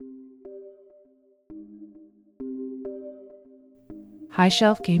High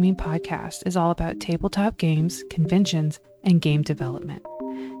Shelf Gaming Podcast is all about tabletop games, conventions, and game development.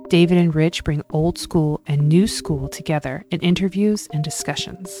 David and Rich bring old school and new school together in interviews and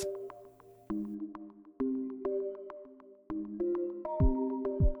discussions.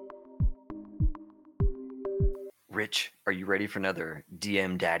 Rich, are you ready for another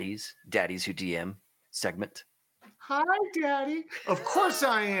DM Daddies Who DM segment? Hi, Daddy. Of course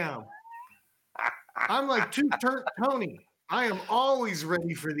I am. I'm like Tony. I am always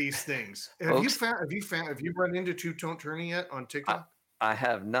ready for these things. Have you run into Two-Tone Tony yet on TikTok? I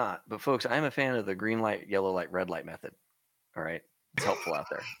have not, but folks, I'm a fan of the green light, yellow light, red light method. All right, it's helpful out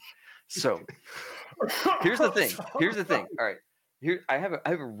there. So here's the thing. All right, I have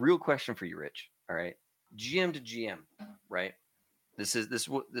a real question for you, Rich. All right, GM to GM, right? This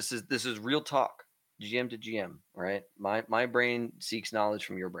is real talk. GM to GM, all right? My brain seeks knowledge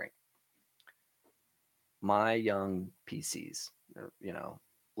from your brain. My young PCs,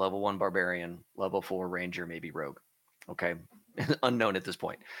 level 1 barbarian, level 4 ranger, maybe rogue. Okay, unknown at this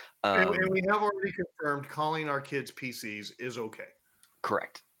point. And we have already confirmed calling our kids PCs is okay.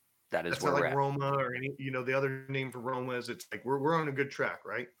 Correct. That's where we're at. Roma or the other name for Roma is. It's like we're on a good track,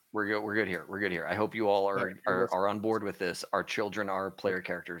 right? We're good here. I hope you all are on board with this. Our children are player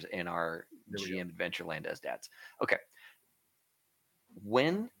characters in our GM Adventureland as dads. Okay.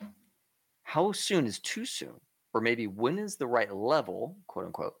 How soon is too soon? Or maybe when is the right level, quote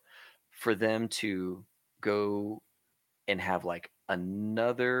unquote, for them to go and have like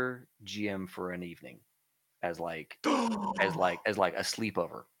another GM for an evening as like a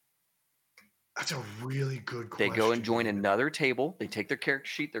sleepover? That's a really good question. They go and join another table. They take their character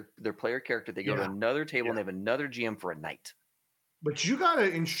sheet, their player character. They go to another table and they have another GM for a night. But you got to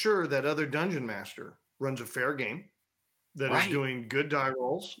ensure that other dungeon master runs a fair game, that is doing good die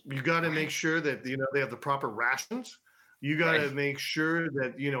rolls. You got to make sure that they have the proper rations. You got to make sure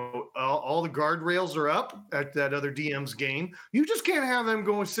that all the guardrails are up at that other DM's game. You just can't have them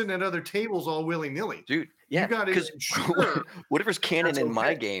going sitting at other tables all willy-nilly. Dude, yeah. You got to ensure whatever's canon in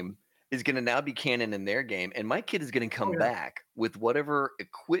my game is going to now be canon in their game, and my kid is going to come back with whatever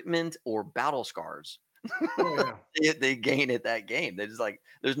equipment or battle scars they gain at that game. They just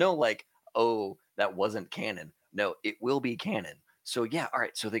there's no that wasn't canon. No, it will be canon. So yeah, all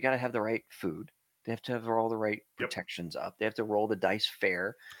right. So they got to have the right food. They have to have all the right protections up. They have to roll the dice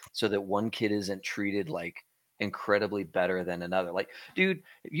fair so that one kid isn't treated like incredibly better than another. Like, dude,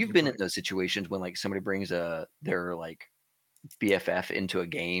 you've been in those situations when somebody brings their BFF into a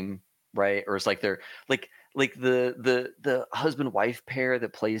game, right? Or it's like they're like the husband wife pair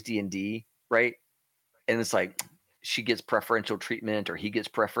that plays D&D, right? And it's like she gets preferential treatment or he gets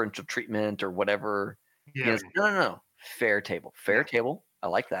preferential treatment or whatever. Yeah. No. Fair table. I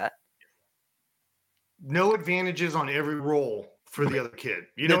like that. No advantages on every roll for the other kid.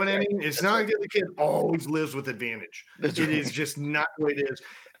 You know what I mean? It's not like the other kid always lives with advantage. It is just not the way it is.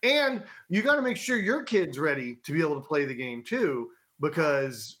 And you got to make sure your kid's ready to be able to play the game too,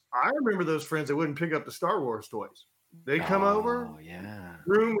 because I remember those friends that wouldn't pick up the Star Wars toys. They'd come over,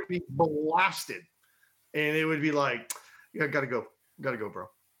 room would be blasted, and it would be like, "Yeah, gotta go, bro."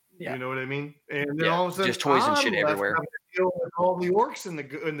 Yeah. You know what I mean? And then all of a sudden, just toys and shit everywhere. Deal with all the orcs in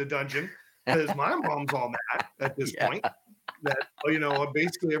the dungeon because my mom's all mad at this point. That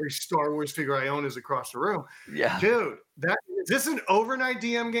basically every Star Wars figure I own is across the room. Yeah, dude, is this an overnight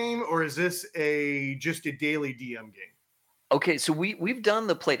DM game or is this just a daily DM game? Okay, so we've done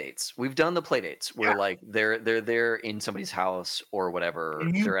the play dates. We've done the play dates where they're there in somebody's house or whatever.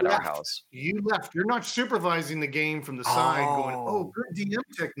 They're at our house. You left. You're not supervising the game from the side, going, "Oh, good DM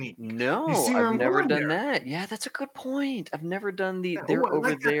technique." No, I've never done that. Yeah, that's a good point. I've never done they're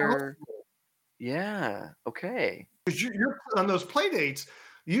over there. Yeah. Okay. Because you're on those play dates.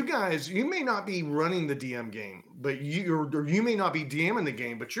 You guys, you may not be running the DM game, but you may not be DMing the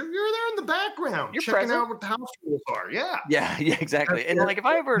game, but you're there in the background, you're checking present. out what the house rules are. Yeah, exactly. And if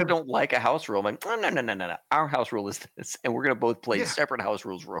I ever don't like a house rule, I'm like, oh, no. Our house rule is this, and we're gonna both play separate house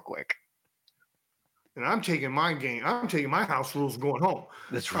rules real quick. And I'm taking my house rules going home.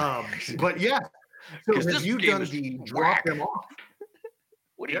 That's right. But yeah, so have you done the drop them off?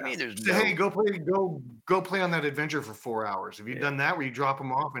 What do you mean? There's hey, go play on that adventure for 4 hours. Have you done that where you drop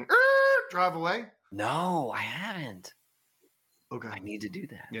them off and drive away? No, I haven't. Okay, I need to do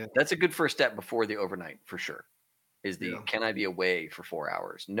that. Yeah, that's a good first step before the overnight for sure. Is can I be away for 4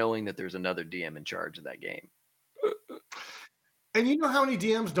 hours, knowing that there's another DM in charge of that game? And you know how many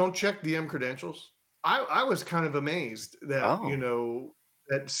DMs don't check DM credentials? I was kind of amazed that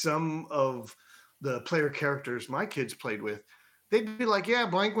that some of the player characters my kids played with. They'd be like, yeah,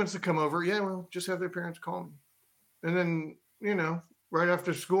 blank wants to come over. Yeah, well, just have their parents call me. And then, right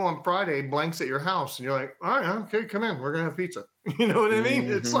after school on Friday, Blank's at your house, and you're like, all right, okay, come in. We're gonna have pizza. You know what I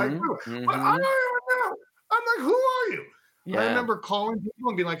mean? It's like, but I don't even know. I'm like, who are you? I remember calling people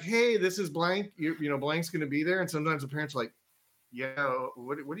and being like, hey, this is Blank. You know, Blank's gonna be there. And sometimes the parents are like, yeah,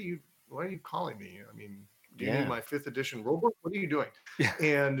 what are you calling me? I mean, do you need my 5th edition rulebook? What are you doing? Yeah.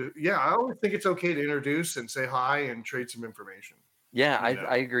 And I always think it's okay to introduce and say hi and trade some information. Yeah,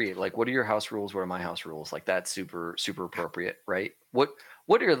 I agree. Like, what are your house rules? What are my house rules? Like, that's super, super appropriate, right? What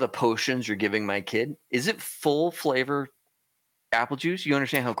are the potions you're giving my kid? Is it full flavor apple juice? You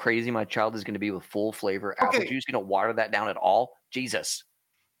understand how crazy my child is going to be with full flavor apple juice? You don't water that down at all? Jesus.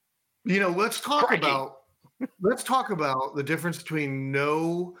 You know, let's talk about the difference between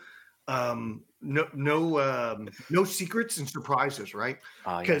no secrets and surprises, right?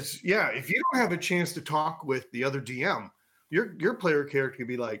 Because if you don't have a chance to talk with the other DM, your player character could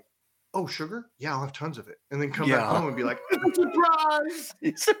be like, oh, sugar? Yeah, I'll have tons of it. And then come back home and be like, surprise!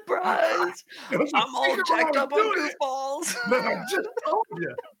 Surprise! I'm all jacked up on goofballs. I just told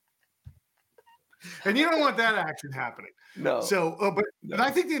you. And you don't want that action happening. No. So, but I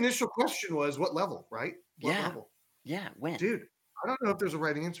think the initial question was, what level, right? What level? Yeah, when? Dude, I don't know if there's a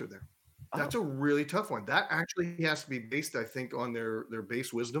right answer there. That's a really tough one. That actually has to be based, I think, on their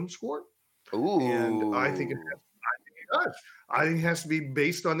base wisdom score. Ooh. And I think it does. I think it has to be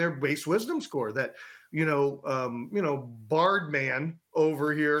based on their base wisdom score. That, Bard man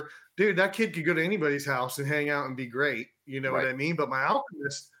over here, dude, that kid could go to anybody's house and hang out and be great. You know what I mean? But my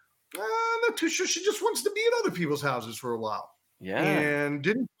alchemist, I'm not too sure. She just wants to be at other people's houses for a while. Yeah. And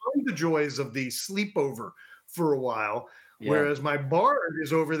didn't find the joys of the sleepover for a while. Yeah. Whereas my bard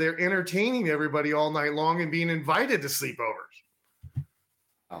is over there entertaining everybody all night long and being invited to sleepovers.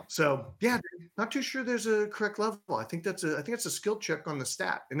 Oh. So not too sure there's a correct level. I think that's a skill check on the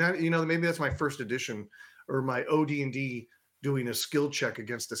stat, and that maybe that's my first edition or my OD&D doing a skill check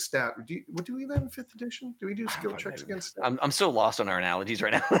against a stat. What do we have in 5th edition? Do we do skill checks against stats? I'm so lost on our analogies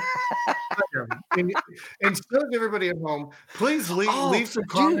right now. and instead of everybody at home, please leave some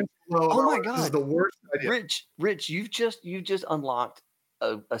comments below. Oh my God, this is the worst idea. Rich, you've just unlocked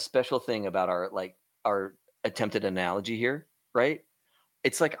a special thing about our attempted analogy here, right?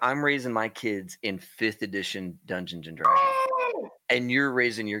 It's like I'm raising my kids in 5th edition Dungeons and Dragons, and you're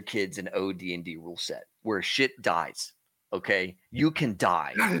raising your kids in OD&D rule set where shit dies. Okay, you can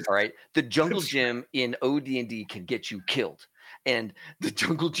die. All right, the jungle gym in OD&D can get you killed, and the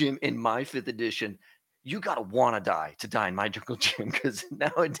jungle gym in my 5th edition, you gotta want to die in my jungle gym because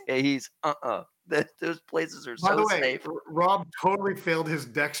nowadays, those places are so safe. Rob totally failed his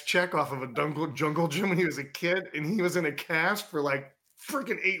dex check off of a jungle gym when he was a kid, and he was in a cast for like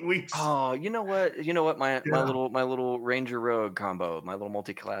freaking 8 weeks. Oh, you know what? My little Ranger Rogue combo, my little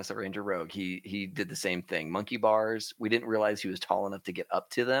multi-class at Ranger Rogue, he did the same thing. Monkey bars. We didn't realize he was tall enough to get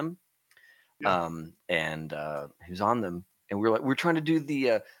up to them. Yeah. And he was on them. And we're trying to do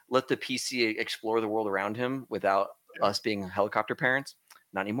the let the PC explore the world around him without us being helicopter parents.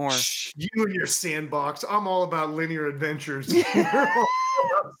 Not anymore. You and your sandbox. I'm all about linear adventures. You're all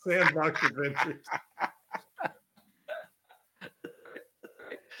about sandbox adventures.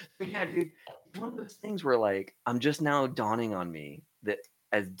 Yeah, dude. One of those things where like I'm just now dawning on me that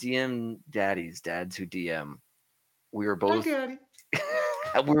as DM dads who DM, we were both we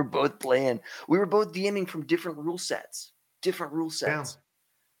were both playing. We were both DMing from different rule sets. Yeah.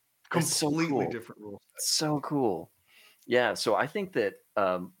 Completely different rules. So cool. Yeah. So I think that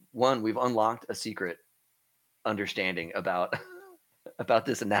one, we've unlocked a secret understanding about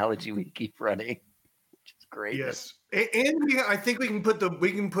this analogy we keep running. Great. Yes, and I think we can put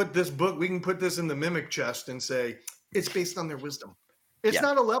this in the mimic chest and say it's based on their wisdom. It's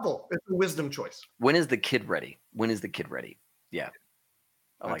not a level; it's a wisdom choice. When is the kid ready? Yeah,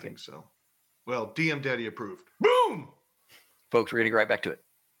 I think so. Well, DM Daddy approved. Boom, folks. We're gonna get right back to it.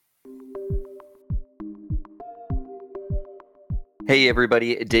 Hey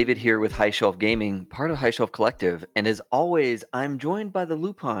everybody, David here with High Shelf Gaming, part of High Shelf Collective, and as always, I'm joined by the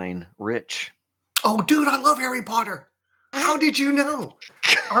lupine, Rich. Oh, dude, I love Harry Potter. How did you know?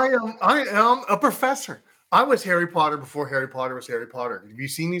 I am a professor. I was Harry Potter before Harry Potter was Harry Potter. Have you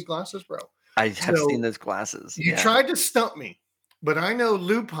seen these glasses, bro? I have seen those glasses. You tried to stump me, but I know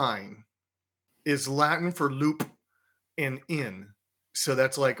lupine is Latin for loop and in. So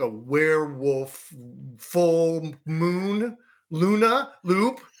that's like a werewolf, full moon, luna,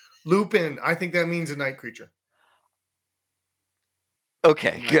 loop in. I think that means a night creature.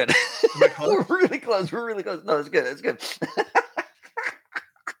 Okay, good. We're really close. No, it's good.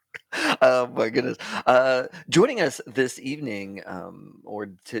 Oh my goodness. Joining us this evening, or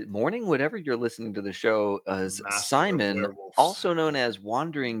morning, whatever you're listening to the show, is Master of Simon, Werewolves. also known as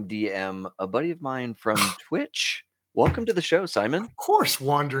Wandering DM, a buddy of mine from Twitch. Welcome to the show, Simon. Of course,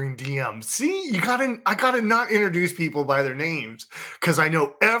 Wandering DM. See, I gotta not introduce people by their names because I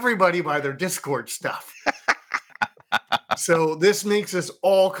know everybody by their Discord stuff. So this makes us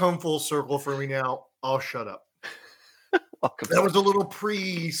all come full circle for me now. I'll shut up. Welcome. That was a little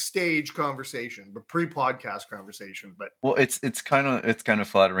pre-stage conversation, but pre-podcast conversation. But well, it's kind of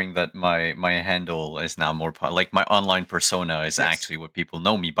flattering that my handle is now more like my online persona is actually what people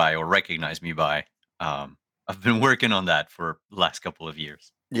know me by or recognize me by. I've been working on that for the last couple of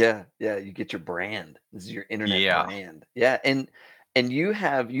years. Yeah, you get your brand. This is your internet brand. Yeah, and you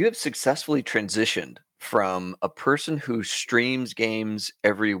have successfully transitioned from a person who streams games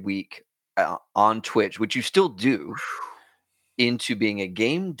every week on Twitch, which you still do, into being a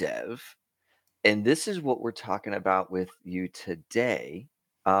game dev. And this is what we're talking about with you today.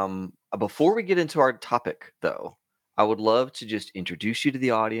 Before we get into our topic, though, I would love to just introduce you to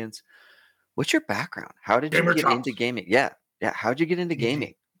the audience. What's your background? How did you get into gaming? Yeah. How'd you get into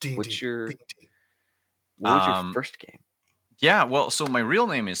gaming? What's your first game? Yeah, well, so my real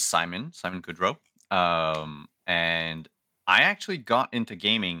name is Simon Goodrow. And I actually got into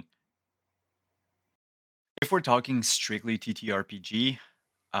gaming. If we're talking strictly TTRPG,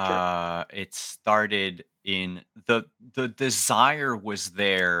 it started in the desire was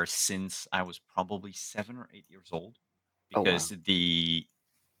there since I was probably 7 or 8 years old, because the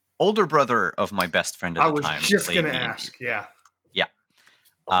older brother of my best friend at the time. I was just gonna ask, yeah.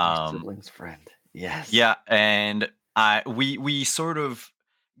 Sibling's friend, yes. Yeah, and we sort of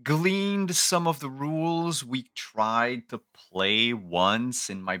gleaned some of the rules. We tried to play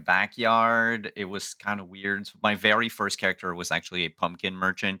once in my backyard. It was kind of weird. My very first character was actually a pumpkin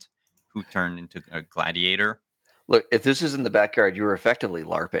merchant who turned into a gladiator. Look, if this is in the backyard, you were effectively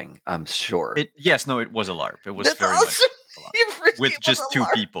LARPing, I'm sure. It was a LARP. It was That's very awesome. Much a LARP. With just 2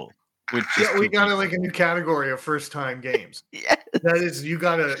 people. We got like a new category of first time games. Yes. That is, you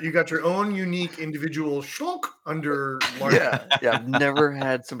got your own unique individual shulk under LARP. Yeah. I've never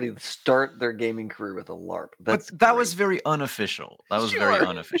had somebody start their gaming career with a LARP. That was very unofficial. Very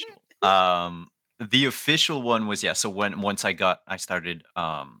unofficial. The official one was so once I started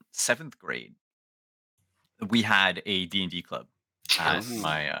 7th grade, we had a D&D club at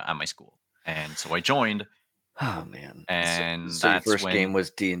my school, and so I joined. Oh man! And so your first game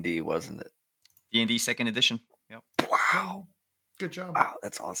was D&D, wasn't it? D&D 2nd edition. Yep. Wow! Good job! Wow,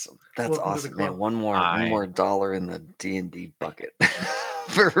 that's awesome. That's awesome, man. One more dollar in the D&D bucket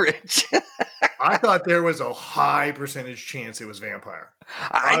for Rich. I thought there was a high percentage chance it was vampire.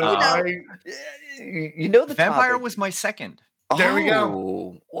 The vampire was my second. There we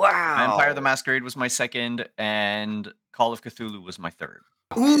go. Wow! Vampire the Masquerade was my second, and Call of Cthulhu was my third.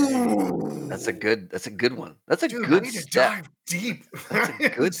 Ooh, that's a good one. That's a good step. Dive deep. That's a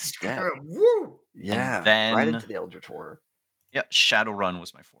good step. Woo. Yeah, then, right into the Eldritch Horror. Yeah, Shadowrun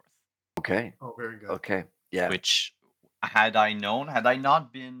was my 4th. Okay. Oh, very good. Okay. Yeah. Which, had I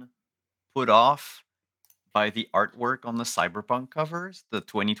not been put off by the artwork on the Cyberpunk covers, the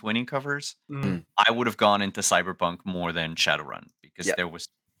 2020 covers, I would have gone into Cyberpunk more than Shadowrun, because there was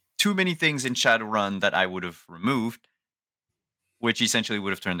too many things in Shadowrun that I would have removed, which essentially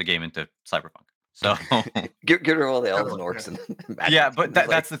would have turned the game into Cyberpunk. So get rid of all the elves and orcs and but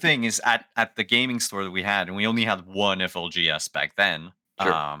that's the thing is at the gaming store that we had, and we only had one FLGS back then.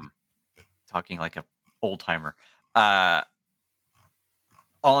 Sure. Talking like a old timer. On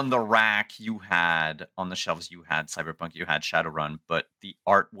the rack on the shelves you had Cyberpunk, you had Shadowrun, but the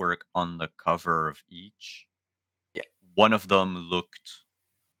artwork on the cover of each, one of them looked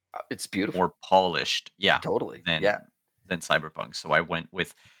it's beautiful, more polished. Yeah, totally. Than Cyberpunk. So I went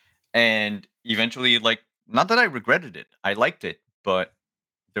with, and eventually, like, not that I regretted it, I liked it, but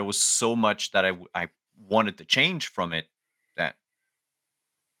there was so much that I wanted to change from it that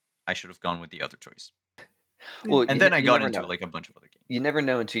I should have gone with the other choice. Well, and then I got into like a bunch of other games. You never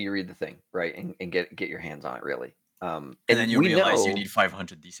know until you read the thing, right? And get your hands on it, really. And then you realize you need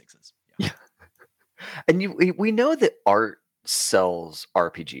 500 D6s. Yeah. And we know that art sells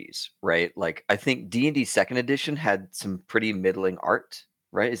RPGs, right? Like, I think D&D 2nd edition had some pretty middling art,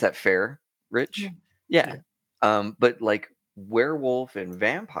 right? Is that fair, Rich? Yeah. But like Werewolf and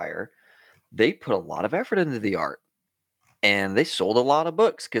Vampire, they put a lot of effort into the art, and they sold a lot of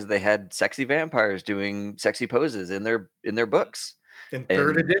books because they had sexy vampires doing sexy poses in their books. And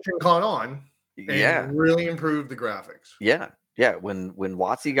 3rd edition caught on. And really improved the graphics. Yeah. Yeah, when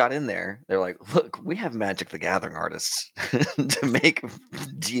WotC got in there, they're like, "Look, we have Magic the Gathering artists to make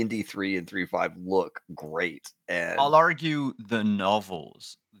D&D 3 and 3.5 look great." And I'll argue the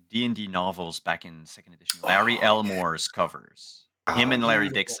novels, D&D novels back in second edition, Larry Oh, Elmore's covers, him Oh, and Larry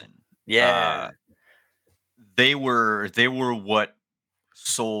beautiful. Dixon, yeah, they were what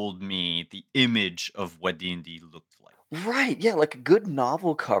sold me the image of what D&D looked like. right. Yeah, like a good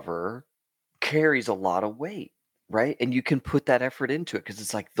novel cover carries a lot of weight, right? And you can put that effort into it because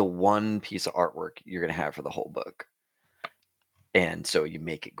it's like the one piece of artwork you're gonna have for the whole book. And so you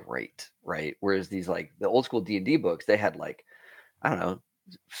make it great, right? Whereas these like the old school D&D books, they had like, I don't know,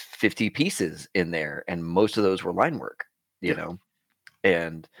 50 pieces in there, and most of those were line work, you Yeah. know.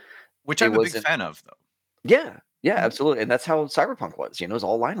 And Which it I'm a big wasn't fan of, though. Yeah, yeah, Mhm. absolutely. And that's how Cyberpunk was, it's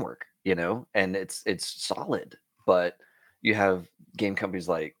all line work, and it's solid. But you have game companies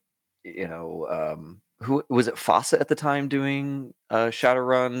like, who was it, Fawcett at the time doing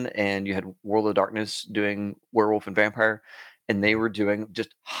Shadowrun, and you had World of Darkness doing Werewolf and Vampire, and they were doing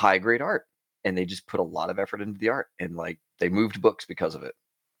just high grade art, and they just put a lot of effort into the art, and like they moved books because of it,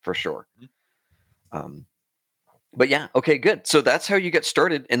 for sure. Mhm. But yeah, okay, good. So that's how you get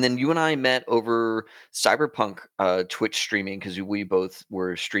started, and then you and I met over Cyberpunk Twitch streaming because we both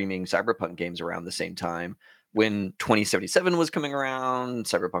were streaming Cyberpunk games around the same time when 2077 was coming around,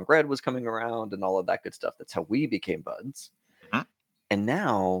 Cyberpunk Red was coming around, and all of that good stuff. That's how we became buds. Mhm. And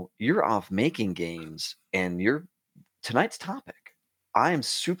now you're off making games, and you're tonight's topic. I am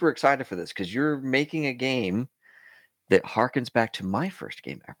super excited for this because you're making a game that harkens back to my first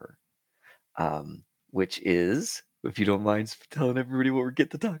game ever, which is, if you don't mind telling everybody what we're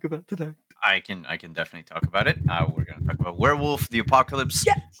getting to talk about tonight. I can definitely talk about it. We're going to talk about Werewolf the Apocalypse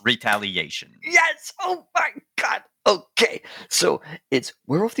Yes! Retaliation. Yes! Oh my god! Okay, so it's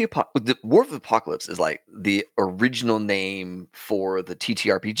Werewolf the Apocalypse is like the original name for the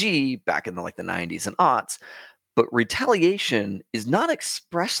TTRPG back in the 90s and aughts, but Retaliation is not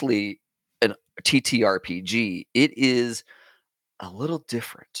expressly an TTRPG. It is a little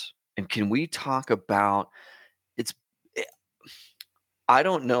different. And can we talk about it's eh, I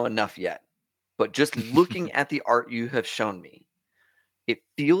don't know enough yet, but just looking at the art you have shown me, it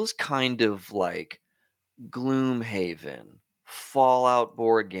feels kind of like Gloomhaven, Fallout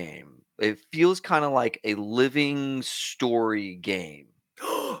board game. It feels kind of like a living story game.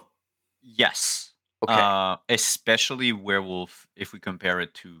 Yes. Okay. Especially Werewolf, if we compare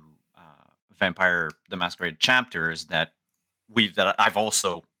it to Vampire the Masquerade chapters that I've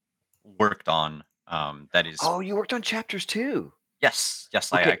also worked on. That is, Oh, you worked on chapters too. yes,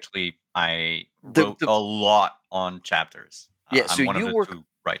 Okay. I The wrote a lot on chapters. Yeah, so I'm one of you the work two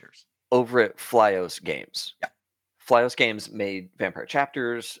writers. over at Flyos Games. Yeah. Flyos Games made Vampire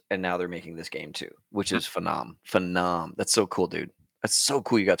Chapters, and now they're making this game too, which Mhm. is phenom. That's so cool, dude. That's so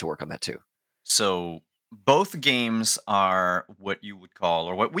cool you got to work on that too. So both games are what you would call,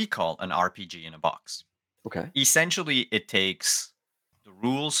 or what we call, an RPG in a box. Okay. Essentially, it takes the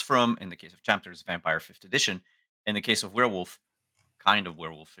rules from, in the case of chapters, Vampire 5th edition, in the case of Werewolf, kind of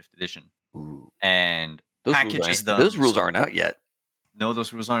Werewolf 5th edition, Ooh. and Those packages them rules so aren't out yet. no,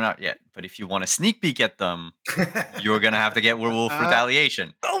 those rules aren't out yet. But if you want a sneak peek at them, you're gonna have to get Werewolf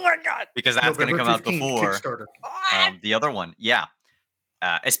Retaliation, Oh my god. because that's gonna November come out 15th, before Kickstarter. the other one. Yeah,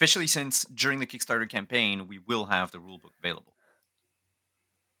 especially since during the Kickstarter campaign, we will have the rulebook available.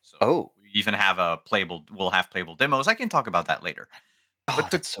 So Oh. we even have we'll have playable demos. I can talk about that later. Oh,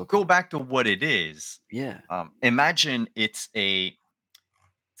 But to that's so go cool. back to what it is, Yeah. imagine it's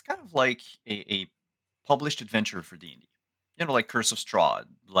kind of like a published adventure for D&D. Like Curse of Strahd,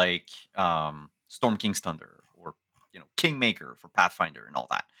 like Storm King's Thunder, or Kingmaker for Pathfinder and all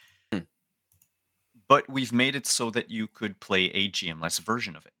that. Hmm. But we've made it so that you could play a GM-less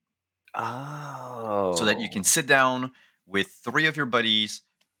version of it. So that you can Oh. sit down with 3 of your buddies,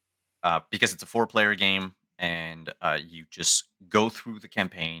 because it's a 4-player game, and you just go through the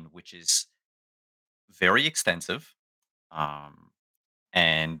campaign, which is very extensive.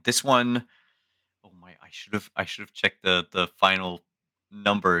 And this one, oh my, I should have checked the final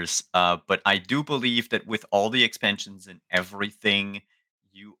numbers. But I do believe that with all the expansions and everything,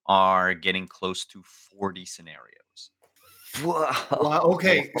 you are getting close to 40 scenarios. Wow. Wow,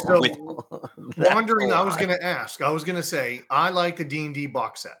 okay, so That's wandering, a I was lot. gonna ask. I was gonna say, I like the D&D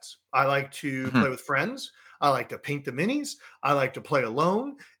box sets. I like to play with friends. I like to paint the minis. I like to play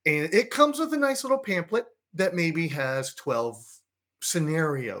alone. And it comes with a nice little pamphlet that maybe has 12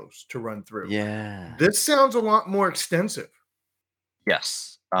 scenarios to run through. Yeah. This sounds a lot more extensive.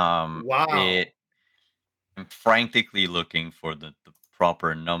 Yes. Wow. I'm frantically looking for the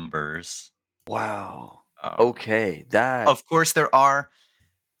proper numbers. Wow. Okay, that. Of course, there are.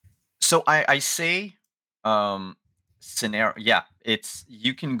 So I say scenario. Yeah, it's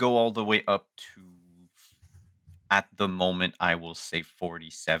you can go all the way up to at the moment I will say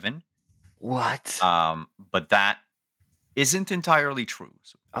 47. What? But that isn't entirely true.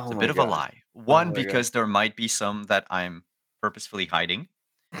 So it's Oh a my bit of a god. lie. Oh One, my god. because there might be some that I'm purposefully hiding.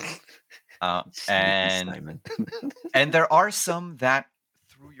 Sneaky And Simon. and there are some that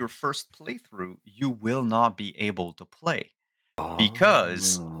through your first playthrough you will not be able to play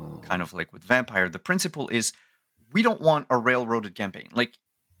because kind Oh. of like with Vampire, the principle is we don't want a railroaded campaign. Like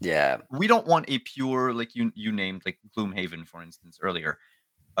Yeah. we don't want a pure like you named like Gloomhaven for instance earlier,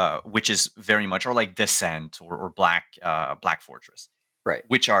 which is very much or like Descent or Black Fortress, Right.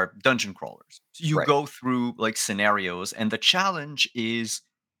 which are dungeon crawlers. So you Right. go through like scenarios, and the challenge is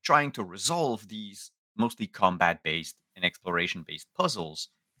trying to resolve these mostly combat based and exploration based puzzles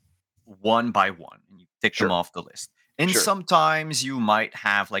one by one, and you tick them Sure. off the list. And Sure. sometimes you might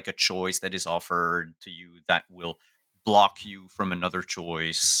have like a choice that is offered to you that will block you from another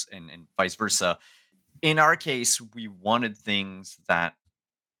choice, and vice versa. In our case, we wanted things that,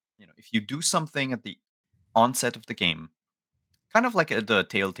 if you do something at the onset of the game, kind of like the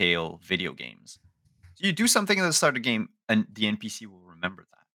Telltale video games. So you do something at the start of the game, and the NPC will remember that.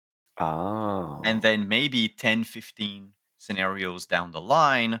 And Oh. then maybe 10, 15 scenarios down the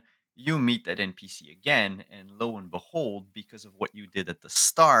line, you meet that NPC again, and lo and behold, because of what you did at the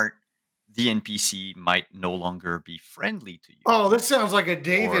start, the NPC might no longer be friendly to you. Oh, this sounds like a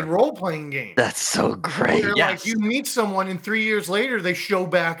David Or role-playing game. That's so great. Where like you yes, meet someone and 3 years later they show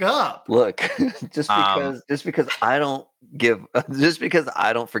back up. Look, just um, because I don't give just because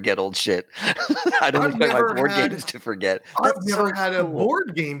I don't forget old shit. I don't I've expect my never board had games to forget. I've That's never so had a cool.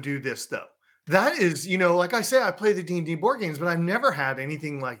 board game do this though. That is, like I say, I play the D&D board games, but I've never had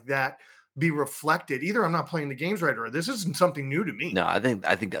anything like that be reflected. Either I'm not playing the games right, or this isn't something new to me. No, I think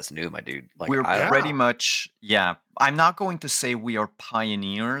that's new, my dude. Like we're I pretty Yeah. much, yeah. I'm not going to say we are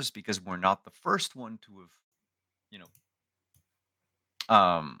pioneers because we're not the first one to have, you know,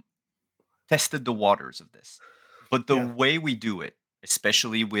 tested the waters of this. But the Yeah. way we do it,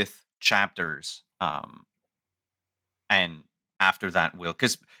 especially with chapters, and after that will,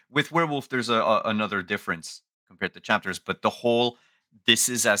 because with Werewolf there's another difference compared to chapters, but the whole this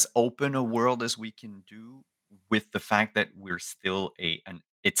is as open a world as we can do with the fact that we're still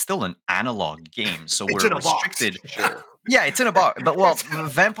it's still an analog game, so It's we're in a box. restricted. sure. Yeah, it's in a box, but well,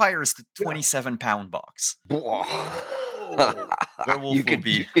 It's- Vampire is the Yeah. 27-pound box. Whoa. Werewolf you will could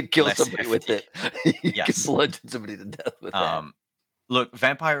be kill less somebody with hefty. it. You Yes. could bludgeon somebody to death with that. Look,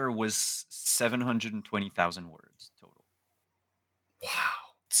 Vampire was 720,000 words total. Wow.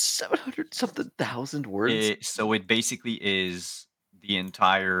 700 something thousand words. So it basically is the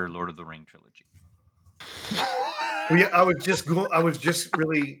entire Lord of the Ring trilogy. Well, yeah, I was just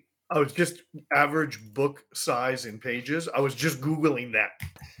average book size in pages. I was just Googling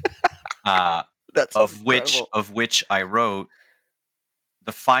that. That's Of incredible. which I wrote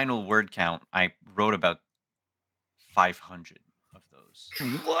the final word count. I wrote about 500 of those.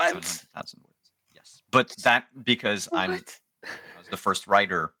 What? 700,000 words. Yes, but that because I What? was the first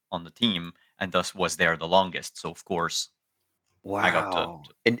writer on the team and thus was there the longest. So of course I got to Wow.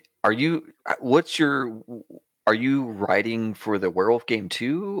 And are you are you writing for the werewolf game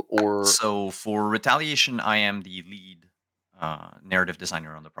too, or So for Retaliation, I am the lead narrative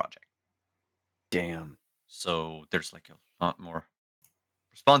designer on the project. damn? So there's like a lot more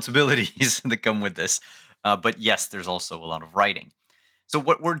responsibilities that come with this. But yes, there's also a lot of writing. So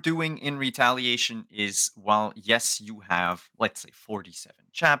what we're doing in Retaliation is, while yes, you have, let's say, 47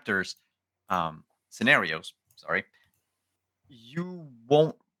 chapters, scenarios, sorry, you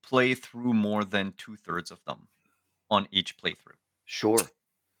won't play through more than 2/3 of them on each playthrough.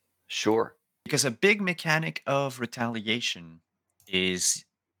 Sure. Because a big mechanic of Retaliation is,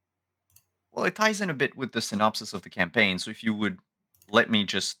 well, it ties in a bit with the synopsis of the campaign. So if you would let me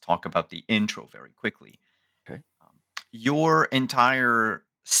just talk about the intro very quickly. Okay. Your entire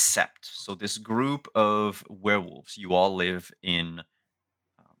sept, so this group of werewolves, you all live in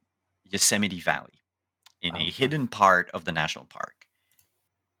Yosemite Valley, in a hidden part of the national park.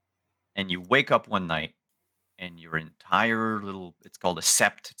 And you wake up one night and your entire little, it's called a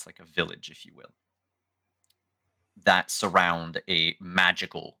sept, it's like a village, if you will, that surround a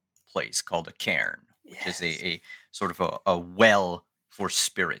magical place called a cairn, which is a sort of a well for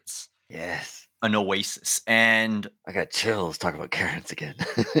spirits, Yes. an oasis. And I got chills talking about Karens again.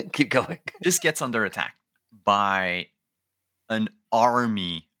 Keep going. this gets under attack by an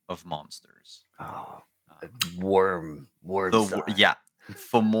army of monsters. Oh, worm Yeah,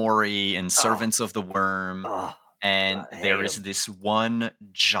 Fomori and Servants of the Worm, and God, there is this one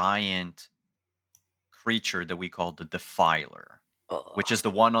giant creature that we call the Defiler, which is the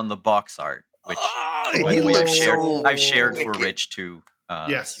one on the box art, which he looks I've shared so for wicked. Rich too.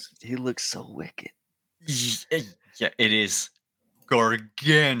 Yes. He looks so wicked. Yeah, it is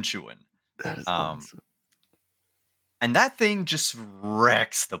gargantuan. That is awesome. And that thing just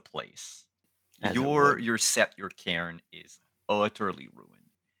wrecks the place. As it Your would. your set, your cairn is utterly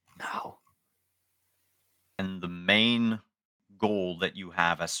ruined. No. And the main goal that you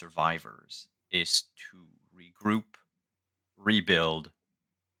have as survivors is to regroup, rebuild,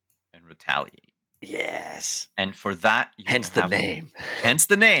 and retaliate. Yes. And for that, you Hence the name. Hence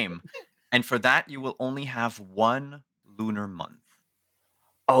the name. And for that, you will only have one lunar month.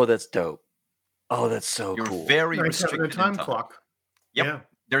 Oh, that's dope. Oh, that's so You're cool. very Nice having a restricted time in time. clock. Yep. Yeah.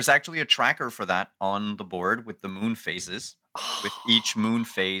 There's actually a tracker for that on the board with the moon phases, with each moon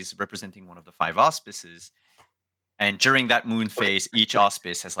phase representing one of the 5 auspices. And during that moon phase, each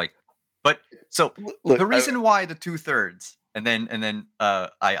auspice has like, but so Look, the reason why the 2/3, and then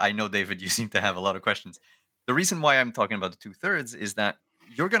I know David, you seem to have a lot of questions. The reason why I'm talking about the 2/3 is that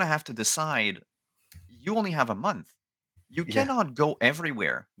you're gonna have to decide. You only have a month. You Yeah. cannot go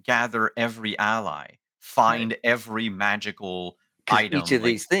everywhere, gather every ally, find every magical item. Each of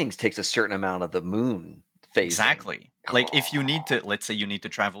these things takes a certain amount of the moon phase. Exactly. Like if you need to, let's say you need to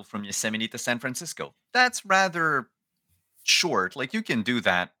travel from Yosemite to San Francisco, that's rather short. Like you can do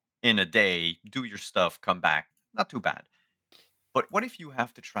that in a day, do your stuff, come back. Not too bad. But what if you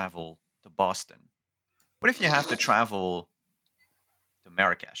have to travel to Boston? What if you have to travel to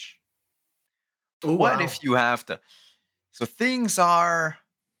Marrakesh? Ooh, What wow. if you have to? So things are.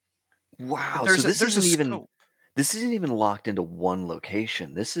 Wow. There's So this there's a isn't even scope. this isn't even locked into one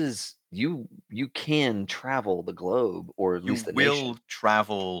location. This is you can travel the globe, or at You least the will nation.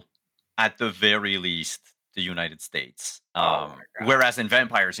 travel at the very least the United States. Oh my God. Whereas in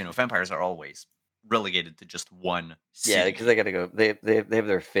vampires, vampires are always relegated to just one city. Yeah, because they got to go. They have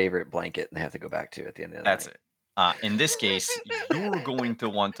their favorite blanket, and they have to go back to at the end of the That's night. it. In this case, you're going to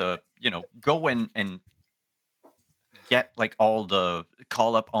want to, go and get like all the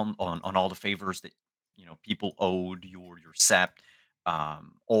call up on all the favors that people owed your sept,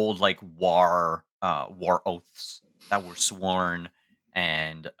 old like war oaths that were sworn,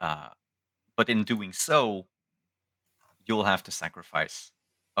 and but in doing so, you'll have to sacrifice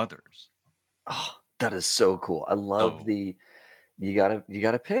others. Oh, that is so cool. I love So the you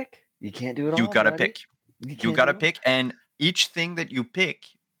gotta pick. You can't do it you all. gotta buddy. pick. You can't gotta do it all. pick, and each thing that you pick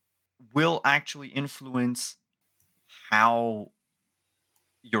will actually influence how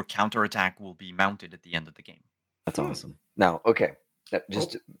your counterattack will be mounted at the end of the game. That's awesome. Now, okay,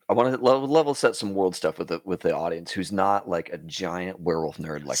 I want to level set some world stuff with the audience who's not like a giant werewolf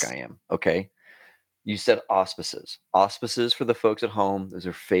nerd like I am. Okay, you said auspices. Auspices for the folks at home. Those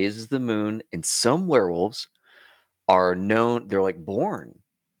are phases of the moon, and some werewolves are known. They're like born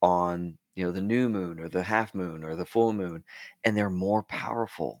on the new moon or the half moon or the full moon, and they're more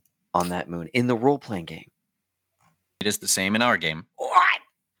powerful on that moon in the role playing game. It is the same in our game. What?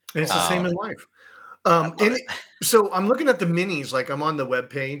 It's the same in life. So I'm looking at the minis, like I'm on the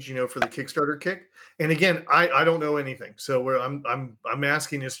web page, for the Kickstarter kick. And again, I don't know anything. So I'm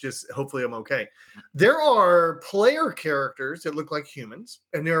asking this just hopefully I'm okay. There are player characters that look like humans,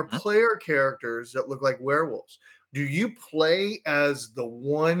 and there are player characters that look like werewolves. Do you play as the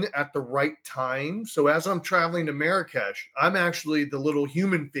one at the right time? So as I'm traveling to Marrakesh, I'm actually the little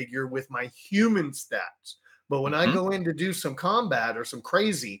human figure with my human stats. But when I go in to do some combat or some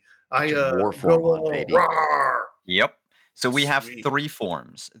crazy, I go all roar. Yep. So we have 3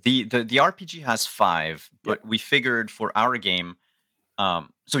 forms. The RPG has 5, but we figured for our game,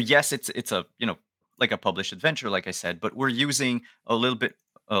 so yes, it's a like a published adventure, like I said, but we're using a little bit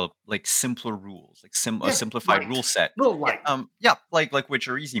like simpler rules, like a simplified rule set. Like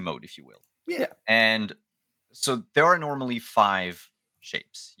Witcher Easy mode, if you will. Yeah. And so there are normally 5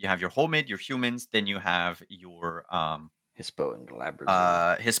 shapes. You have your Homid, your humans, then you have your Hispo and Glabro.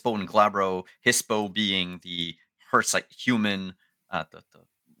 Hispo and Glabro. Hispo being the Hersite human,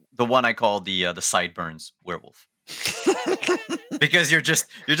 the one I call the sideburns werewolf. Because you're just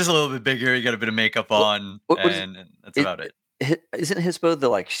a little bit bigger, you got a bit of makeup on, and that's about it. Isn't Hispo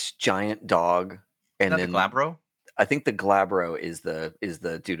the giant dog? And then the Glabro? I think the Glabro is the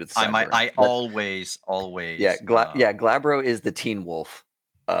dude with the sideburns. I always Glabro is the teen wolf.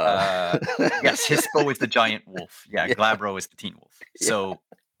 Yes, Hispo is the giant wolf. Yeah, Glabro is the teen wolf. So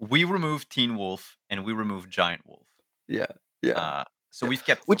we removed teen wolf and we removed giant wolf. Yeah. So we've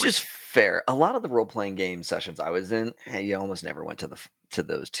kept 3. Which is fair. A lot of the role playing game sessions I was in, you almost never went to to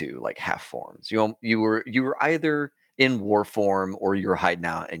those two like half forms. You were either in war form or you're hiding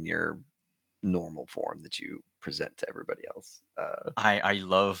out in your normal form that you present to everybody else. I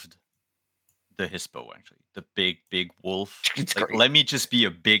loved the Hispo, actually, the big wolf. It's Like, great. let me just be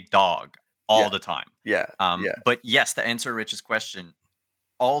a big dog all the time. Yeah. But yes, to answer Rich's question,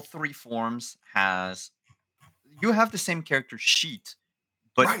 all three forms you have the same character sheet,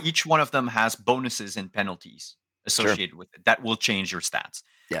 but each one of them has bonuses and penalties associated with it that will change your stats.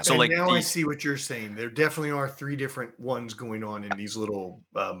 Yeah. So like now I see what you're saying. There definitely are three different ones going on in these little,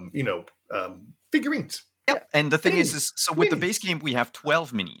 figurines. Yep. And the thing is so with the base game, we have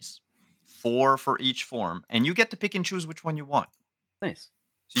 12 minis, 4 for each form, and you get to pick and choose which one you want. Nice.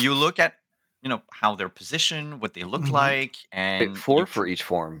 So you look at, how they're positioned, what they look like, and 4 for each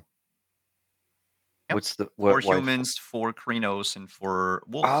form. Yep. What's the 4 humans, 4 Krynos, and 4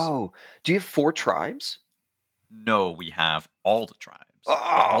 wolves? Oh, do you have 4 tribes? No, we have all the tribes.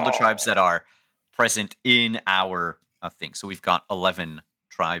 All the tribes that are present in our thing. So we've got 11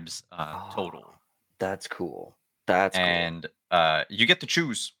 tribes total. That's cool. That's cool. You get to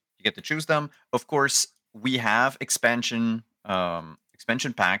choose. You get to choose them. Of course, we have expansion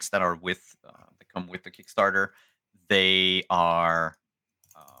packs that are that come with the Kickstarter. They are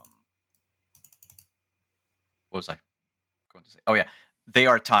what was I going to say? Oh yeah, they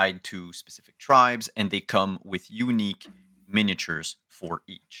are tied to specific tribes, and they come with unique miniatures for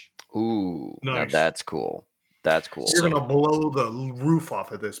each. Ooh, nice. Now that's cool. That's cool. You're gonna blow the roof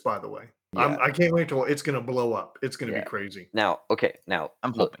off of this, by the way. Yeah. I can't wait till it's gonna blow up. It's gonna be crazy. Now,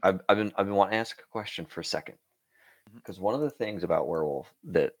 I'm hoping. I've been wanting to ask a question for a second, because one of the things about Werewolf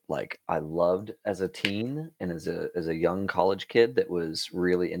that like I loved as a teen and as a young college kid that was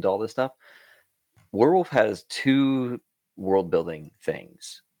really into all this stuff. Werewolf has 2 world building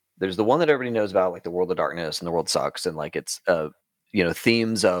things. There's the one that everybody knows about, like the World of Darkness and the World Sucks, and like it's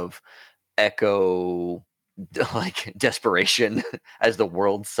themes of echo, like desperation as the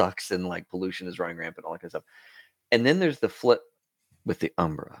world sucks and like pollution is running rampant, all that kind of stuff. And then there's the flip with the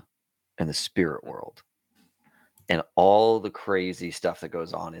Umbra and the spirit world and all the crazy stuff that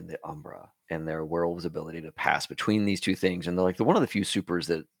goes on in the Umbra and their werewolves' ability to pass between these two things. And they're like one of the few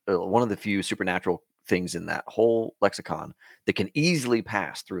one of the few supernatural things in that whole lexicon that can easily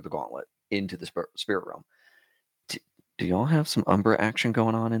pass through the gauntlet into the spirit realm. Do y'all have some Umbra action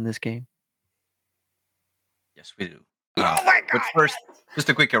going on in this game? Yes, we do. Oh my God! But first, just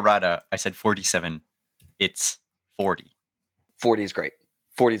a quick errata. I said 47. It's 40. 40 is great.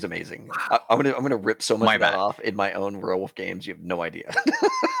 40 is amazing. I'm gonna rip so much of that off in my own Werewolf games. You have no idea.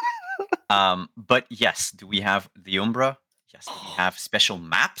 But yes, do we have the Umbra? Yes. Do we have special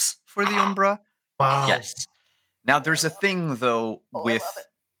maps for the Umbra? Wow. Yes. Now there's a thing though with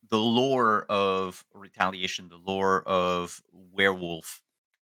the lore of Retaliation, the lore of Werewolf,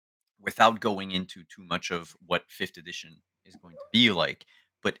 without going into too much of what 5th edition is going to be like.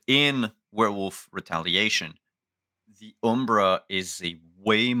 But in Werewolf Retaliation, the Umbra is a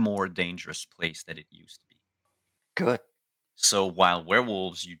way more dangerous place than it used to be. Good. So while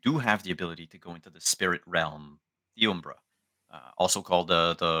werewolves, you do have the ability to go into the spirit realm, the Umbra, also called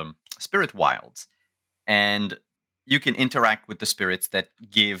the Spirit Wilds, and you can interact with the spirits that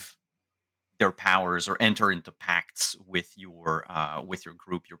give their powers or enter into pacts with your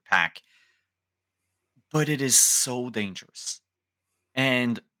group, your pack. But it is so dangerous,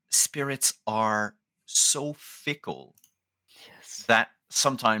 and spirits are so fickle that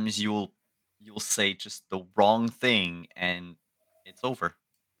sometimes you'll say just the wrong thing and it's over.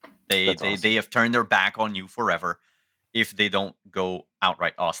 They have turned their back on you forever if they don't go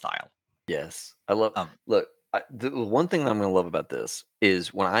outright hostile. Yes, I love. Look, the one thing that I'm going to love about this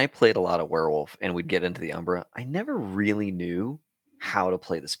is when I played a lot of Werewolf and we'd get into the Umbra, I never really knew how to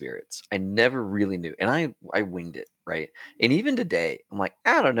play the spirits. I never really knew, and I winged it, right? And even today, I'm like,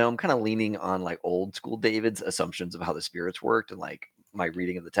 I don't know. I'm kind of leaning on like old school David's assumptions of how the spirits worked and like my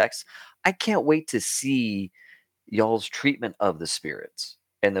reading of the text. I can't wait to see y'all's treatment of the spirits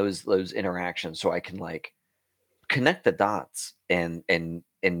and those interactions, so I can like connect the dots and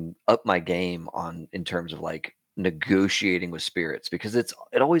up my game in terms of like negotiating with spirits, because it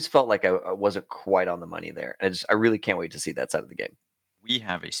always felt like I wasn't quite on the money there. I really can't wait to see that side of the game. We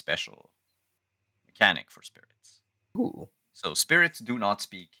have a special mechanic for spirits. Ooh. So spirits do not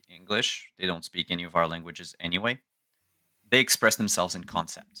speak English. They don't speak any of our languages anyway. They express themselves in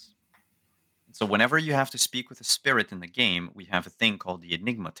concepts. So whenever you have to speak with a spirit in the game, we have a thing called the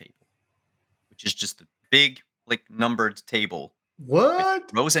Enigma table, which is just a big, like, numbered table. What?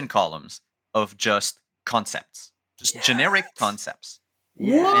 With rows and columns of just concepts, just generic concepts.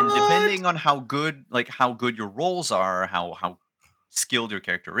 What? And depending on how good your rolls are, how skilled your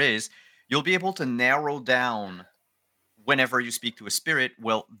character is, you'll be able to narrow down whenever you speak to a spirit.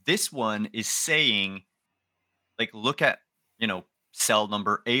 Well, this one is saying, like, look at, cell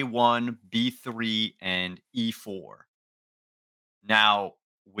number A1, B3, and E4. Now,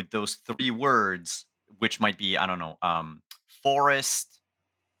 with those 3 words, which might be, I don't know, forest,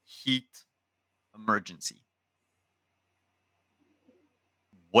 heat, emergency.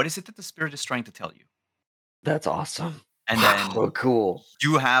 What is it that the spirit is trying to tell you? That's awesome. And then Oh, cool.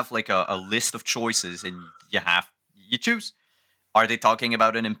 you have like a list of choices, and you choose. Are they talking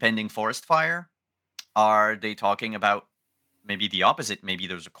about an impending forest fire? Are they talking about maybe the opposite? Maybe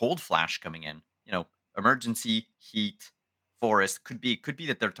there's a cold flash coming in. Emergency, heat, forest. Could be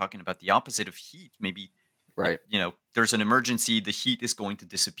that they're talking about the opposite of heat. Maybe Right. there's an emergency. The heat is going to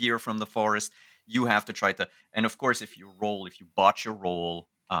disappear from the forest. You have to try to, and of course, if you botch your roll,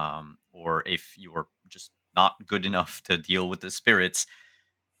 or if you're just not good enough to deal with the spirits,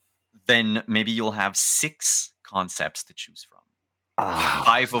 then maybe you'll have 6 concepts to choose from.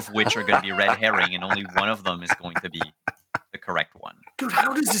 5 of which are going to be red herring, and only one of them is going to be the correct one. Dude,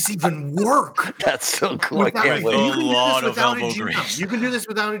 how does this even work? That's so cool. Without, I can't wait. you can do lot this of without a elbow GM. grease. You can do this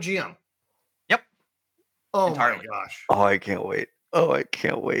without a GM. Yep. Oh Entirely. my gosh. Oh, I can't wait. Oh, I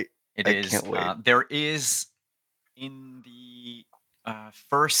can't wait. It I is. can't wait. There is, in the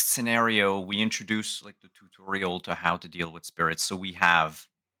first scenario, we introduce like the tutorial to how to deal with spirits. So we have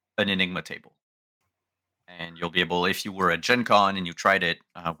an Enigma table. And you'll be able, if you were at Gen Con and you tried it,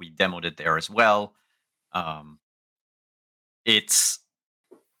 we demoed it there as well. It's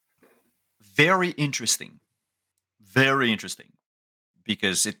very interesting. Very interesting.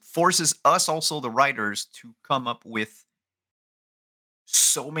 Because it forces us also, the writers, to come up with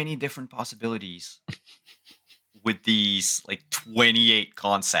so many different possibilities with these like 28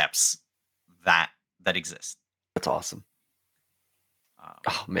 concepts that exist. That's awesome.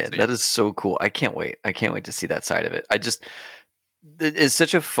 Oh man, so that is so cool. I can't wait. I can't wait to see that side of it. It's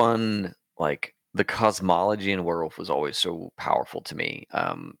such a fun, like, the cosmology in Werewolf was always so powerful to me.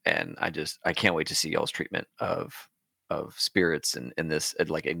 And I can't wait to see y'all's treatment of spirits and this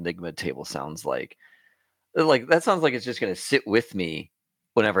like Enigma table sounds like that sounds like it's just gonna sit with me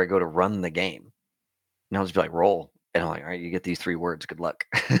whenever I go to run the game. And I'll just be like, roll. And I'm like, all right, you get these 3 words. Good luck.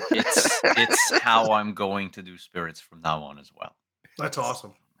 It's how I'm going to do spirits from now on as well. That's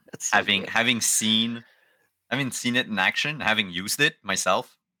awesome. That's so good. Having seen it in action, having used it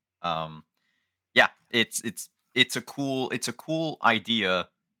myself, yeah, it's a cool idea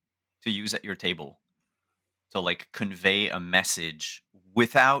to use at your table to like convey a message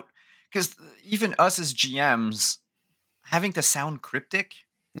without, because even us as GMs having to sound cryptic,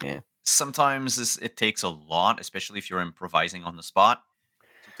 Yeah. sometimes it takes a lot, especially if you're improvising on the spot,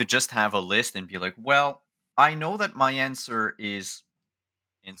 to just have a list and be like, well, I know that my answer is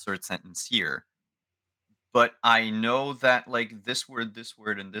insert sentence here, but I know that like this word,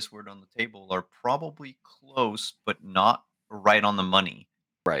 and this word on the table are probably close, but not right on the money.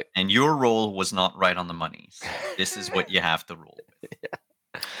 Right. And your roll was not right on the money. So this is what you have to roll with.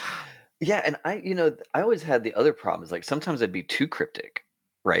 Yeah, and I always had the other problem is like sometimes I'd be too cryptic,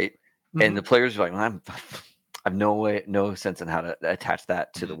 right? Mm-hmm. And the players are like, well, I've no sense in how to attach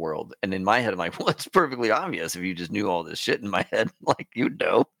that to the world. And in my head, I'm like, well, it's perfectly obvious if you just knew all this shit in my head, like you'd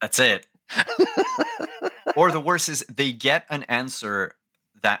know. That's it. Or the worst is they get an answer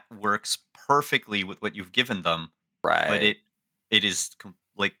that works perfectly with what you've given them, Right. but it is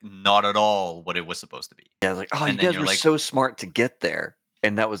like not at all what it was supposed to be. Yeah, I was like, oh, And you then guys you're were like- so smart to get there,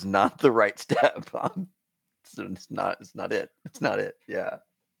 and that was not the right step. So it's not it. It's not it. Yeah.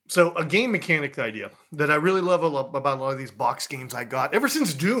 So a game mechanic idea that I really love about a lot of these box games I got ever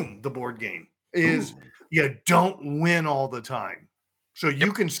since Doom, the board game, is you don't win all the time. So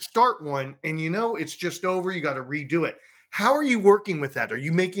you can start one and it's just over. You got to redo it. How are you working with that? Are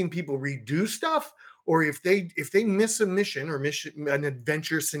you making people redo stuff? Or if they miss a mission or an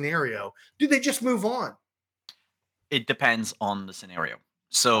adventure scenario, do they just move on? It depends on the scenario.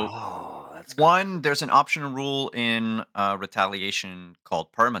 So that's one, there's an optional rule in Retaliation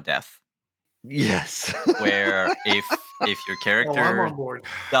called permadeath, yes. where if your I'm character on board.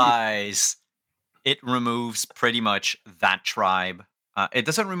 dies, it removes pretty much that tribe. It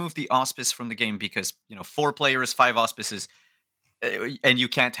doesn't remove the auspice from the game because 4 players, 5 auspices, and you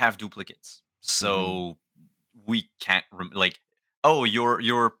can't have duplicates. So we can't oh,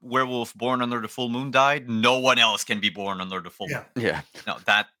 your werewolf born under the full moon died. No one else can be born under the full moon. Yeah. No,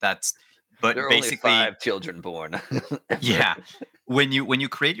 that's. But There are basically, only 5 children born. yeah. When you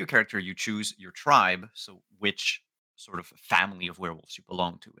create your character, you choose your tribe, so which sort of family of werewolves you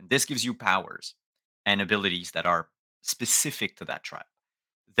belong to, and this gives you powers and abilities that are specific to that tribe.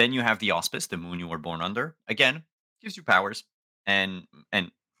 Then you have the auspice, the moon you were born under. Again, gives you powers and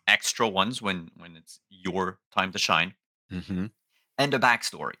extra ones when it's your time to shine. Mm-hmm. And a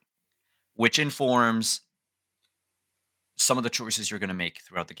backstory, which informs some of the choices you're going to make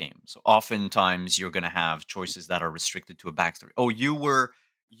throughout the game. So oftentimes you're going to have choices that are restricted to a backstory. Oh, you were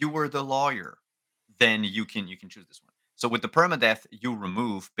the lawyer, then you can choose this one. So with the permadeath, you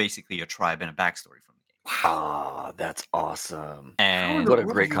remove basically a tribe and a backstory from the game. Ah, that's awesome. And what a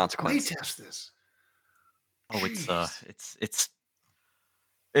great consequence. Test this. Oh,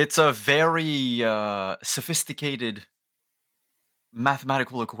 it's a very sophisticated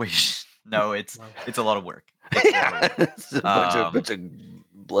mathematical equation. No, it's a lot of work. It's a bunch of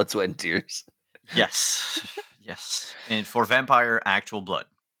blood, sweat, and tears. Yes. And for vampire, actual blood.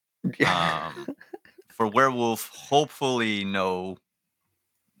 For werewolf, hopefully no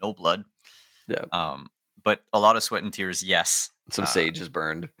blood. Yeah. But a lot of sweat and tears, yes. Some sage is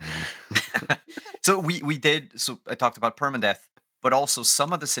burned. So we did. So I talked about permadeath, but also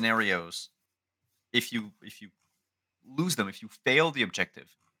some of the scenarios, if you lose them, if you fail the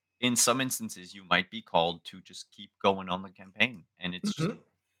objective, in some instances you might be called to just keep going on the campaign, and it's just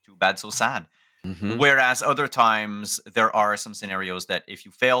too bad, so sad. Mm-hmm. Whereas other times there are some scenarios that if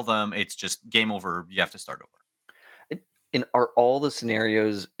you fail them, it's just game over. You have to start over. And are all the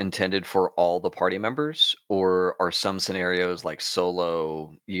scenarios intended for all the party members, or are some scenarios like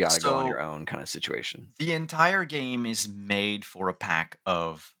solo, you got to go on your own kind of situation? The entire game is made for a pack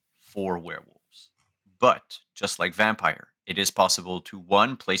of 4 werewolves. But just like Vampire, it is possible to,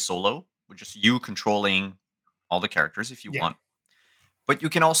 one, play solo, with just you controlling all the characters if you want. But you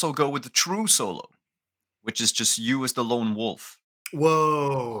can also go with the true solo, which is just you as the lone wolf.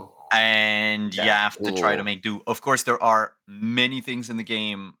 Whoa. And you have to try to make do. Of course, there are many things in the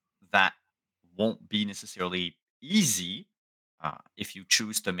game that won't be necessarily easy if you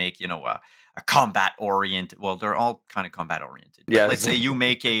choose to make, a combat oriented. Well, they're all kind of combat oriented. Yeah. Let's say you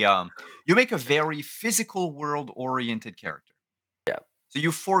make a very physical world oriented character. Yeah. So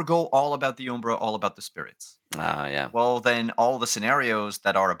you forego all about the Umbra, all about the spirits. Yeah. Well, then all the scenarios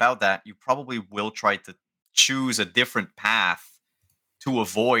that are about that, you probably will try to choose a different path to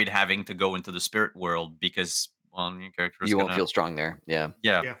avoid having to go into the spirit world, because your character is won't feel strong there. Yeah.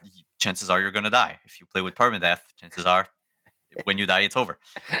 Chances are you're going to die. If you play with permadeath, chances are when you die, it's over.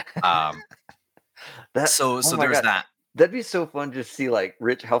 There's that. That'd be so fun to see. Like,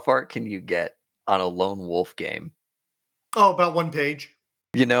 Rich, how far can you get on a lone wolf game? Oh, about 1 page.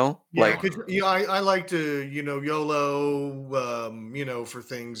 Yeah, I like to, YOLO, for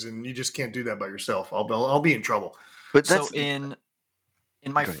things, and you just can't do that by yourself. I'll be in trouble. But so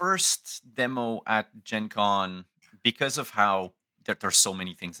in my first demo at Gen Con, because of how there's so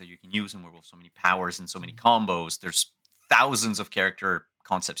many things that you can use in Werewolf, so many powers and so many combos, there's thousands of character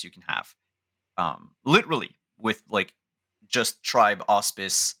concepts you can have. Literally with like just tribe,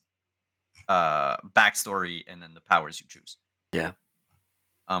 auspice, backstory, and then the powers you choose. Yeah.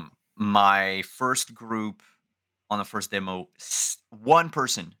 My first group on the first demo, one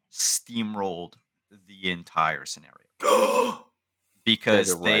person steamrolled the entire scenario.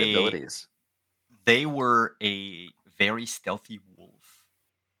 Because they were a very stealthy wolf,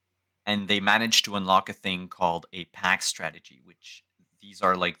 and they managed to unlock a thing called a pack strategy, which these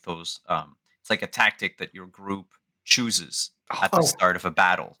are like those it's like a tactic that your group chooses at the start of a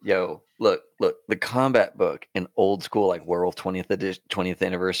battle. Yo, look, the combat book in old school, like Werewolf 20th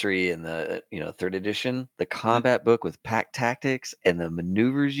anniversary and the 3rd edition, the combat book with pack tactics and the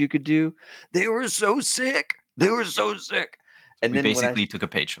maneuvers you could do, they were so sick. And we basically took a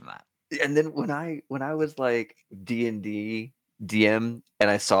page from that. And then when I was like D&D DM and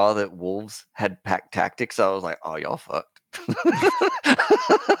I saw that wolves had pack tactics, I was like, oh, y'all fucked.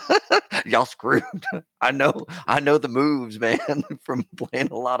 Y'all screwed. I know the moves, man, from playing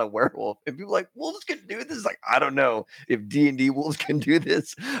a lot of werewolf. And people are like, wolves can do this. Like, I don't know if D&D wolves can do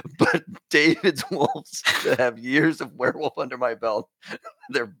this, but David's wolves have years of werewolf under my belt.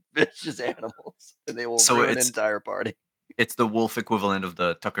 They're vicious animals, and they will ruin an entire party. It's the wolf equivalent of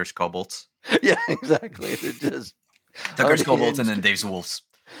the Tucker's kobolds. Yeah, exactly. They're just Tucker's kobolds and then Dave's wolves.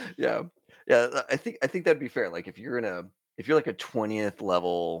 Yeah. I think that'd be fair. Like if you're like a 20th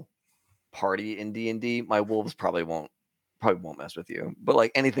level party in D&D, my wolves probably won't mess with you. But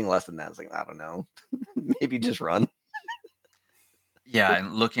like anything less than that, it's like, I don't know. Maybe just run. Yeah,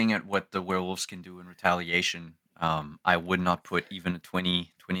 and looking at what the werewolves can do in retaliation, I would not put even a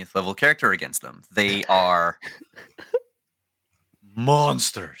 20th level character against them. They are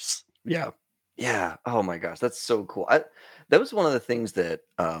monsters. Yeah. Oh my gosh, that's so cool. that was one of the things that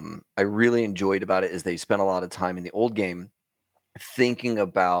I really enjoyed about it is they spent a lot of time in the old game thinking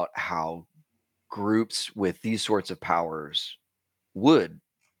about how groups with these sorts of powers would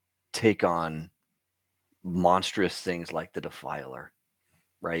take on monstrous things like the Defiler,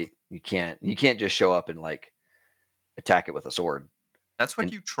 right? You can't just show up and like attack it with a sword. That's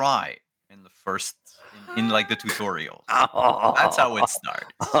what you try in the first in like the tutorial. That's how it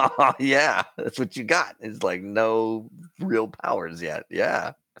starts. Yeah, that's what you got. It's like no real powers yet.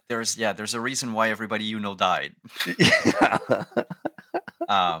 Yeah. There's a reason why everybody died. Yeah.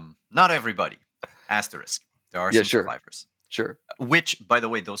 Not everybody. Asterisk. There are some survivors. Sure. Which, by the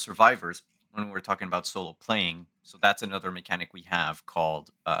way, those survivors, when we're talking about solo playing, so that's another mechanic we have called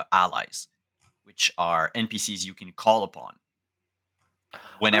allies, which are NPCs you can call upon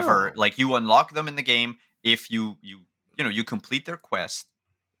whenever, like, you unlock them in the game. If you complete their quest,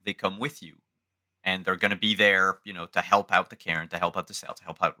 they come with you, and they're going to be there, to help out the Cairn, to help out the Cell, to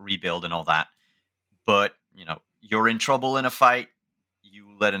help out rebuild and all that. But you're in trouble in a fight. You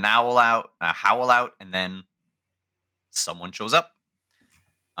let a howl out, and then someone shows up.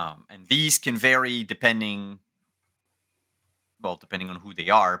 And these can vary depending on who they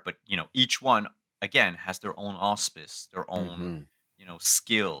are. But each one again has their own auspice, their own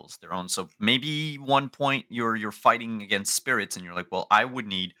skills, their own. So maybe one point you're fighting against spirits, and you're like, well, I would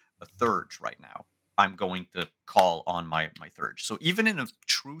need a Thurge right now. I'm going to call on my Thurge. So even in a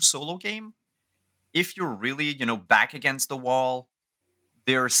true solo game, if you're really back against the wall,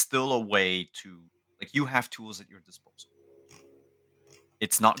 there's still a way to, like, you have tools at your disposal.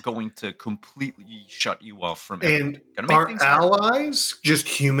 It's not going to completely shut you off from everything. And are allies just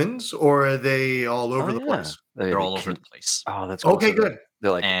humans, or are they all over the place? They're all over the place. Oh, that's cool. Okay, good.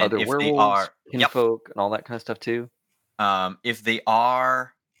 They're like other werewolves, kinfolk, and all that kind of stuff too. If they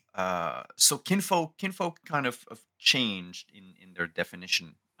are, so kinfolk kind of changed in their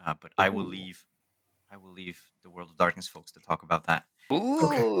definition, but I will leave the World of Darkness folks to talk about that.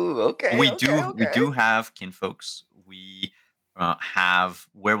 Ooh, okay. We do have kinfolks. We have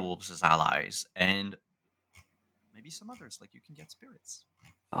werewolves as allies, and maybe some others. Like, you can get spirits.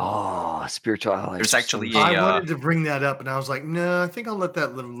 Oh, spiritual allies. There's actually I wanted to bring that up, and I was like, no, I think I'll let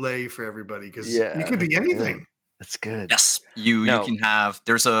that lay for everybody, because you could be anything. That's good. Yes, you can have.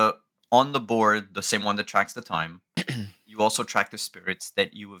 There's on the board, the same one that tracks the time. You also track the spirits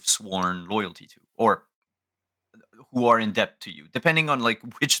that you have sworn loyalty to, or who are in debt to you, depending on like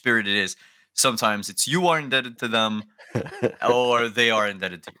which spirit it is. Sometimes it's you are indebted to them, or they are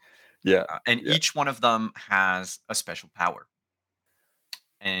indebted to you. Yeah. And each one of them has a special power.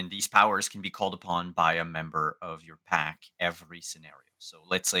 And these powers can be called upon by a member of your pack every scenario. So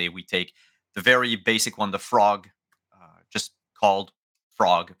let's say we take the very basic one, the frog, just called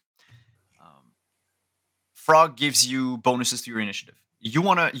frog. Frog gives you bonuses to your initiative.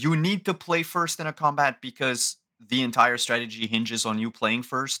 You need to play first in a combat because the entire strategy hinges on you playing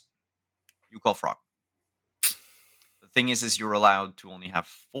first. You call frog. The thing is you're allowed to only have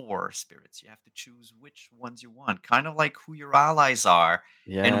 4 spirits. You have to choose which ones you want, kind of like who your allies are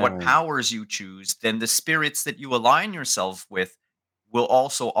and what powers you choose. Then the spirits that you align yourself with will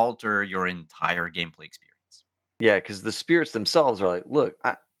also alter your entire gameplay experience. Yeah, because the spirits themselves are like, look,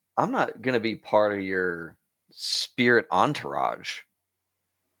 I'm not going to be part of your spirit entourage.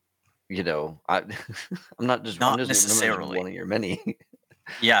 I'm not just necessarily one of your many.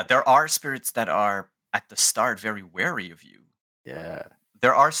 Yeah, there are spirits that are at the start very wary of you. Yeah.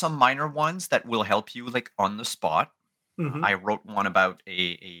 There are some minor ones that will help you like on the spot. Mm-hmm. I wrote one about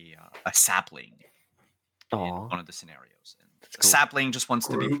a sapling in Aww. one of the scenarios. And the sapling just wants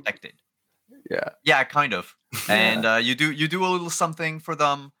to be protected. Yeah. Yeah, kind of. And you do a little something for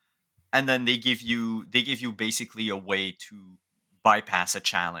them, and then they give you basically a way to bypass a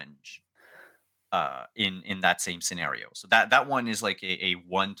challenge in that same scenario. So that one is like a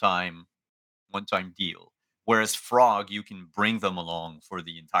one-time deal. Whereas frog, you can bring them along for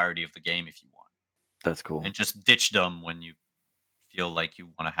the entirety of the game if you want. That's cool. And just ditch them when you feel like you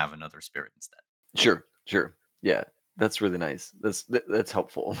want to have another spirit instead. Sure. Yeah, that's really nice. That's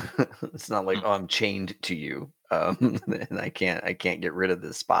helpful. It's not like, oh, I'm chained to you, and I can't get rid of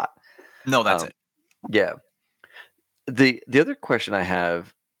this spot. No, that's it. Yeah. The other question I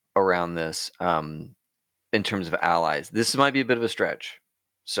have around this, in terms of allies, this might be a bit of a stretch.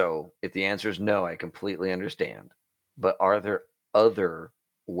 So if the answer is no, I completely understand. But are there other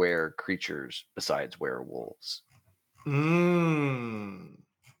were creatures besides werewolves?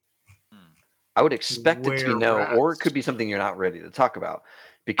 I would expect it to be no, or it could be something you're not ready to talk about.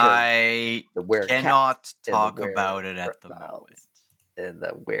 Because I cannot talk about it at the moment. and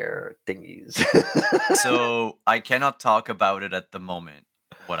the wear thingies. So I cannot talk about it at the moment.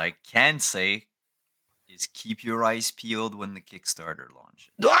 What I can say is keep your eyes peeled when the Kickstarter launches.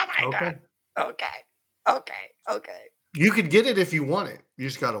 Oh my Okay. god. Okay. You could get it if you want it. You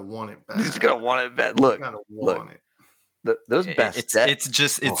just gotta want it back. You just gotta want it bad. You Look, gotta want it. Those best. It's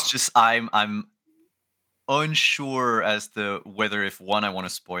just I'm unsure as to whether if one I want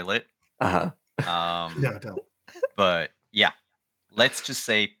to spoil it. Uh-huh. No, don't. But yeah, let's just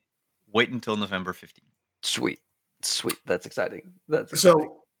say wait until November 15th. Sweet. That's exciting. That's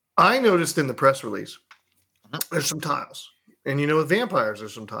So I noticed in the press release Mhm. there's some tiles. And with vampires,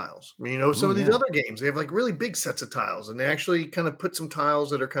 there's some tiles. I mean, some of these other games, they have like really big sets of tiles, and they actually kind of put some tiles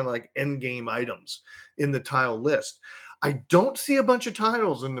that are kind of like end game items in the tile list. I don't see a bunch of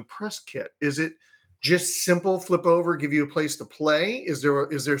tiles in the press kit. Is it just simple flip over, give you a place to play? Is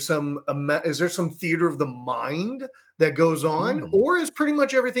there some theater of the mind that goes on, or is pretty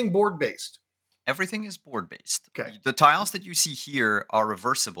much everything board based? Everything is board based. Okay. The tiles that you see here are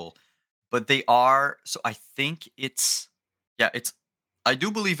reversible, but they are. So I think I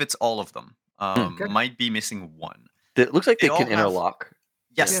do believe it's all of them. Okay. Might be missing one. It looks like They they all can have- interlock.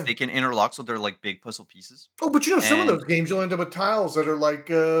 Yes, Yeah. they can interlock, so they're like big puzzle pieces. Oh, but some of And- those games you'll end up with tiles that are like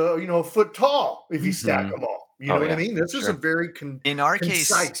a foot tall if you stack Mhm. them all. You know what I yeah, mean? This is a sure. very In our case,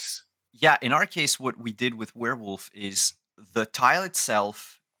 concise. yeah, in our case, what we did with Werewolf is the tile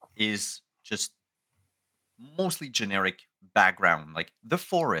itself is just mostly generic background, like the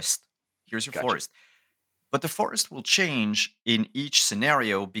forest. Here's your Gotcha. forest. But the forest will change in each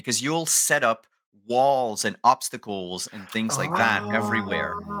scenario because you'll set up walls and obstacles and things like that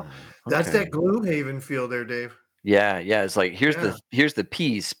everywhere. That's Okay. that Gloomhaven feel there, Dave. Yeah. It's like here's Yeah. the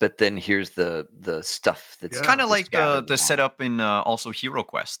piece, but then here's the stuff that's Yeah. Kind of that's like scattered the along. setup in also Hero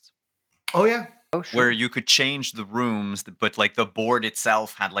Quest, Oh yeah. Oh, sure. where you could change the rooms, but like the board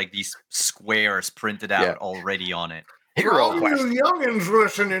itself had like these squares printed out Yeah. already on it. Hero All Quest. you youngins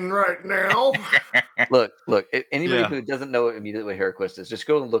listening right now. Look, anybody Yeah. who doesn't know immediately what Hero Quest is, just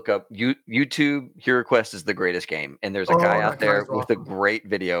go and look up YouTube. Hero Quest is the greatest game, and there's a guy that out there guy's with a awesome. great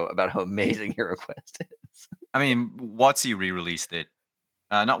video about how amazing Hero Quest is. I mean, WotC re-released it.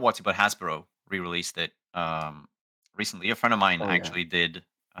 Not WotC, but Hasbro re-released it recently. A friend of mine Oh, yeah. actually did.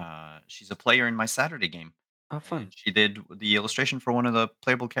 She's a player in my Saturday game. Oh, fun. And she did the illustration for one of the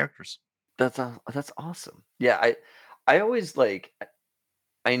playable characters. That's awesome. Yeah, I always I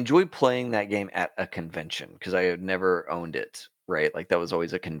enjoy playing that game at a convention because I had never owned it. Right, like that was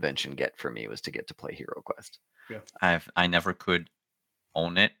always a convention get for me, was to get to play Hero Quest. I never could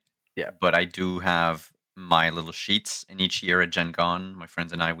own it. Yeah. But I do have my little sheets, and each year at Gen Con, my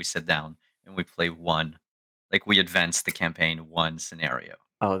friends and I, we sit down and we play one. Like we advance the campaign one scenario.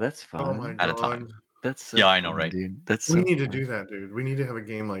 Oh, that's fun. Oh my At a god. time. That's so Yeah, I know, fun, right? dude. That's We so need to fun. do that, dude. We need to have a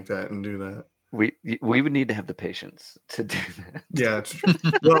game like that and do that. We would need to have the patience to do that. Yeah, it's true.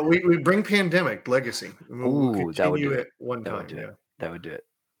 Well, we bring Pandemic Legacy. We'll Ooh, that would continue do it one That time. would do Yeah. it. That would do it.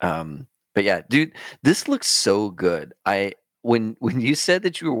 But yeah, dude, this looks so good. When you said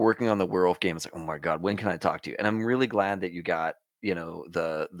that you were working on the Werewolf game, it's like, oh my god, when can I talk to you? And I'm really glad that you got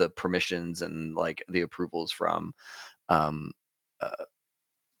the permissions and like the approvals from um uh,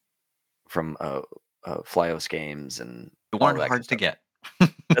 Flyos Games and They all weren't that hard good to stuff.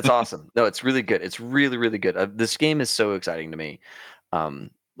 get. That's awesome. No, it's really good. It's really, really good. This game is so exciting to me.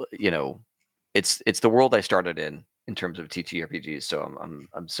 It's the world I started in terms of TTRPGs. So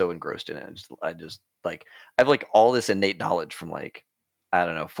I'm so engrossed in it. I just like I have like all this innate knowledge from like I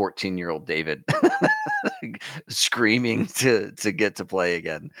don't know 14-year-old David screaming to get to play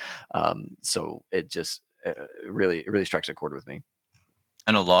again. So it just really strikes a chord with me.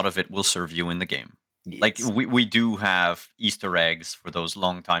 And a lot of it will serve you in the game. Like Yes. we do have Easter eggs for those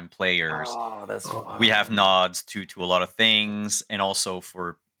longtime players. Oh, that's We have fun. nods to a lot of things, and also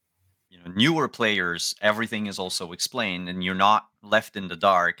for newer players, everything is also explained, and you're not left in the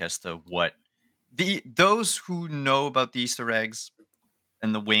dark as to what those who know about the Easter eggs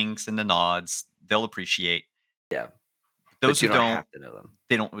and the winks and the nods, they'll appreciate. Yeah. Those But you who don't don't, have to know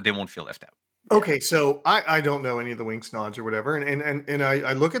them. they won't feel left out. Okay, so I don't know any of the winks, nods, or whatever, and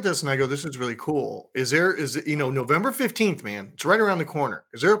I look at this and I go, this is really cool. Is November 15th, man? It's right around the corner.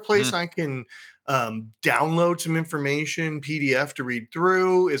 Is there a place I can download some information, PDF to read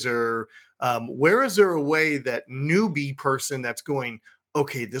through? Is there where is there a way that newbie person that's going,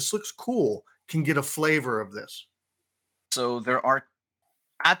 okay, this looks cool, can get a flavor of this? So there are,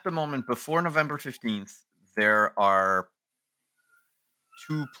 at the moment, before November 15th, there are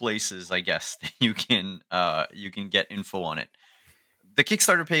 2 places, I guess, that you can get info on it. The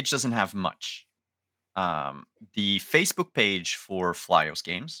Kickstarter page doesn't have much. the Facebook page for Flyos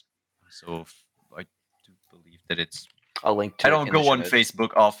Games. So I do believe that it's. I'll link to I it don't in the go show on notes.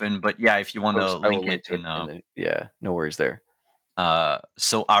 Facebook often, but yeah, if you want to I will link it to in, yeah, no worries there.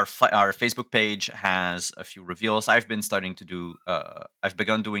 so our Facebook page has a few reveals. I've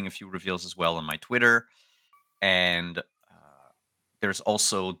begun doing a few reveals as well on my Twitter, and there's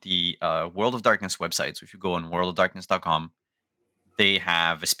also the World of Darkness website. So if you go on worldofdarkness.com, they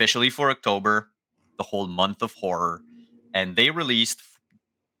have, especially for October, the whole month of horror, and they released,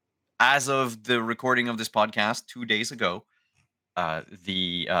 as of the recording of this podcast 2 days ago,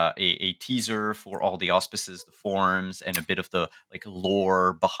 a teaser for all the auspices, the forums, and a bit of the like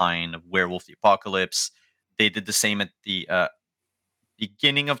lore behind Werewolf the Apocalypse. They did the same at the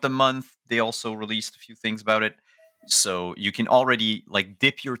beginning of the month. They also released a few things about it, so you can already like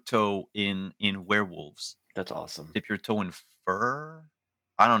dip your toe in werewolves. That's awesome. Dip your toe in fur.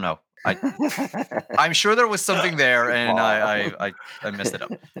 I don't know. I'm sure there was something there, and I messed it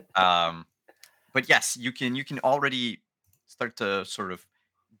up. But yes, you can already start to sort of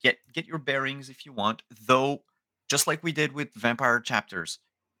get your bearings if you want. Though, just like we did with Vampire Chapters,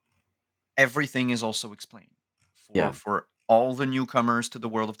 everything is also explained Yeah. for all the newcomers to the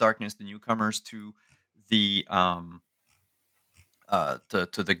World of Darkness, the newcomers to the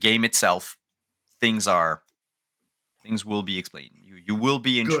to the game itself. Things will be explained. You will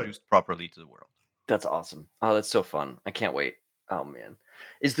be introduced properly to the world. That's awesome. Oh, that's so fun. I can't wait. Oh man.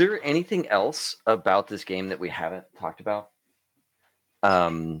 Is there anything else about this game that we haven't talked about?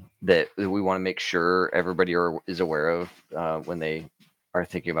 That we want to make sure everybody is aware of when they are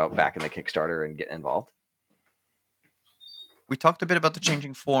thinking about backing the Kickstarter and getting involved? We talked a bit about the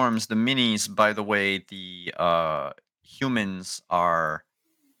changing forms, the minis. By the way, the humans are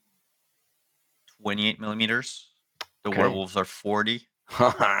 28 millimeters. The werewolves are 40.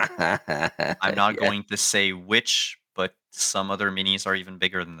 I'm not going to say which, but some other minis are even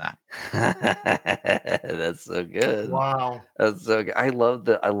bigger than that. That's so good. Wow. That's so good. I love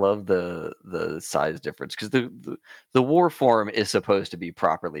the size difference, because the war form is supposed to be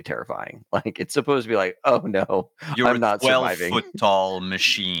properly terrifying. Like, it's supposed to be like, oh no, You're I'm a not surviving. 12-foot tall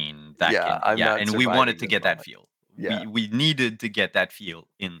machine that I'm not and we wanted to surviving get this that feel. Yeah. We needed to get that feel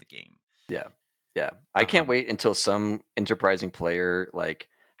in the game. Yeah. I can't wait until some enterprising player like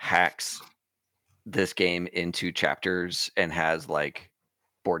hacks this game into chapters and has like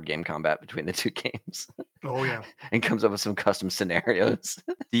board game combat between the two games. Oh yeah. And comes up with some custom scenarios.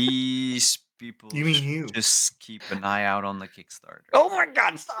 These people You mean you? just keep an eye out on the Kickstarter. Oh my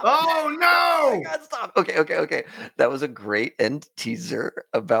god, stop. Oh no! Oh my god, stop. Okay. That was a great end teaser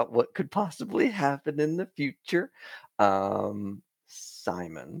about what could possibly happen in the future.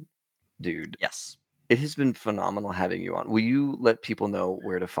 Simon, dude. Yes. It has been phenomenal having you on. Will you let people know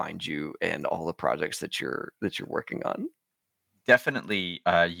where to find you and all the projects that you're working on? Definitely.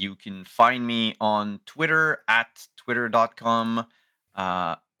 You can find me on Twitter at twitter.com.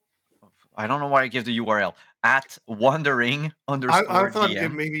 I don't know why I give the URL at wandering _. I thought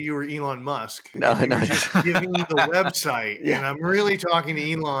DM. maybe you were Elon Musk. No, you no. were just giving me the website, Yeah. and I'm really talking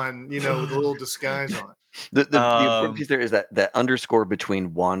to Elon, with a little disguise on. The important piece there is that underscore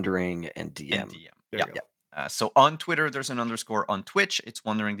between wandering and DM. And DM. There Yeah. you go. So on Twitter, there's an underscore. On Twitch, it's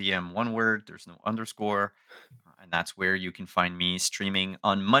wandering DM, one word. There's no underscore. And that's where you can find me streaming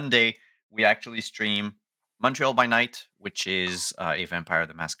on Monday. We actually stream Montreal by Night, which is a Vampire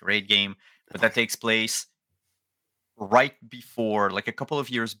the Masquerade game, but that takes place right before, like a couple of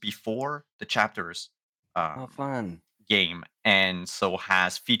years before the chapters Fun. game, and so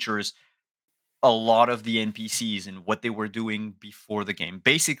features a lot of the NPCs and what they were doing before the game.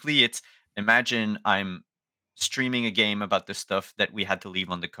 Basically, it's imagine I'm streaming a game about the stuff that we had to leave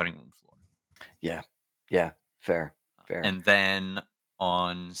on the cutting room floor. Yeah. Fair. And then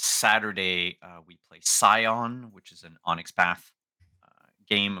on Saturday, we play Scion, which is an Onyx Path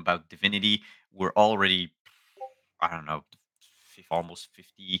game about divinity. We're already, I don't know, almost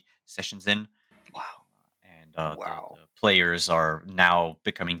 50 sessions in. Wow. And the players are now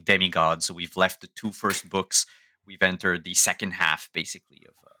becoming demigods. So we've left the 2 first books. We've entered the second half, basically,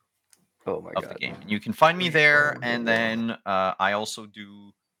 of the game. And you can find me there. And then I also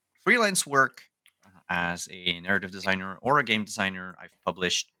do freelance work as a narrative designer or a game designer. I've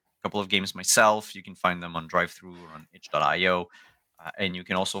published a couple of games myself. You can find them on DriveThru or on itch.io. And you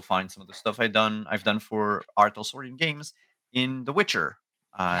can also find some of the stuff I've done for Art Elsorian Games in The Witcher,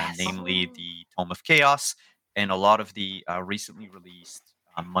 namely the Tome of Chaos and a lot of the recently released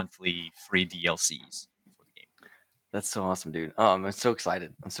monthly free DLCs for the game. That's so awesome, dude. I'm so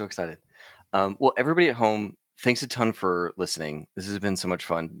excited. Well, everybody at home, thanks a ton for listening. This has been so much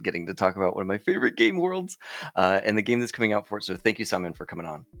fun getting to talk about one of my favorite game worlds and the game that's coming out for it. So thank you, Simon, for coming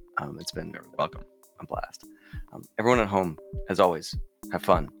on. It's been welcome. A blast. Everyone at home, as always, have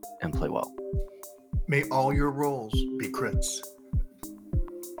fun and play well. May all your rolls be crits.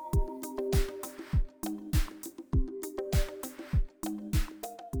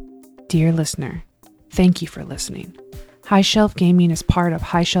 Dear listener, thank you for listening. High Shelf Gaming is part of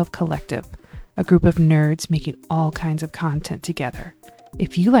High Shelf Collective, a group of nerds making all kinds of content together.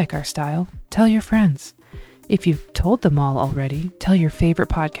 If you like our style, tell your friends. If you've told them all already, tell your favorite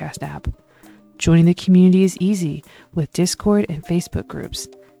podcast app. Joining the community is easy with Discord and Facebook groups,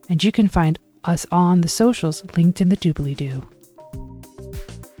 and you can find us on the socials linked in the doobly-doo.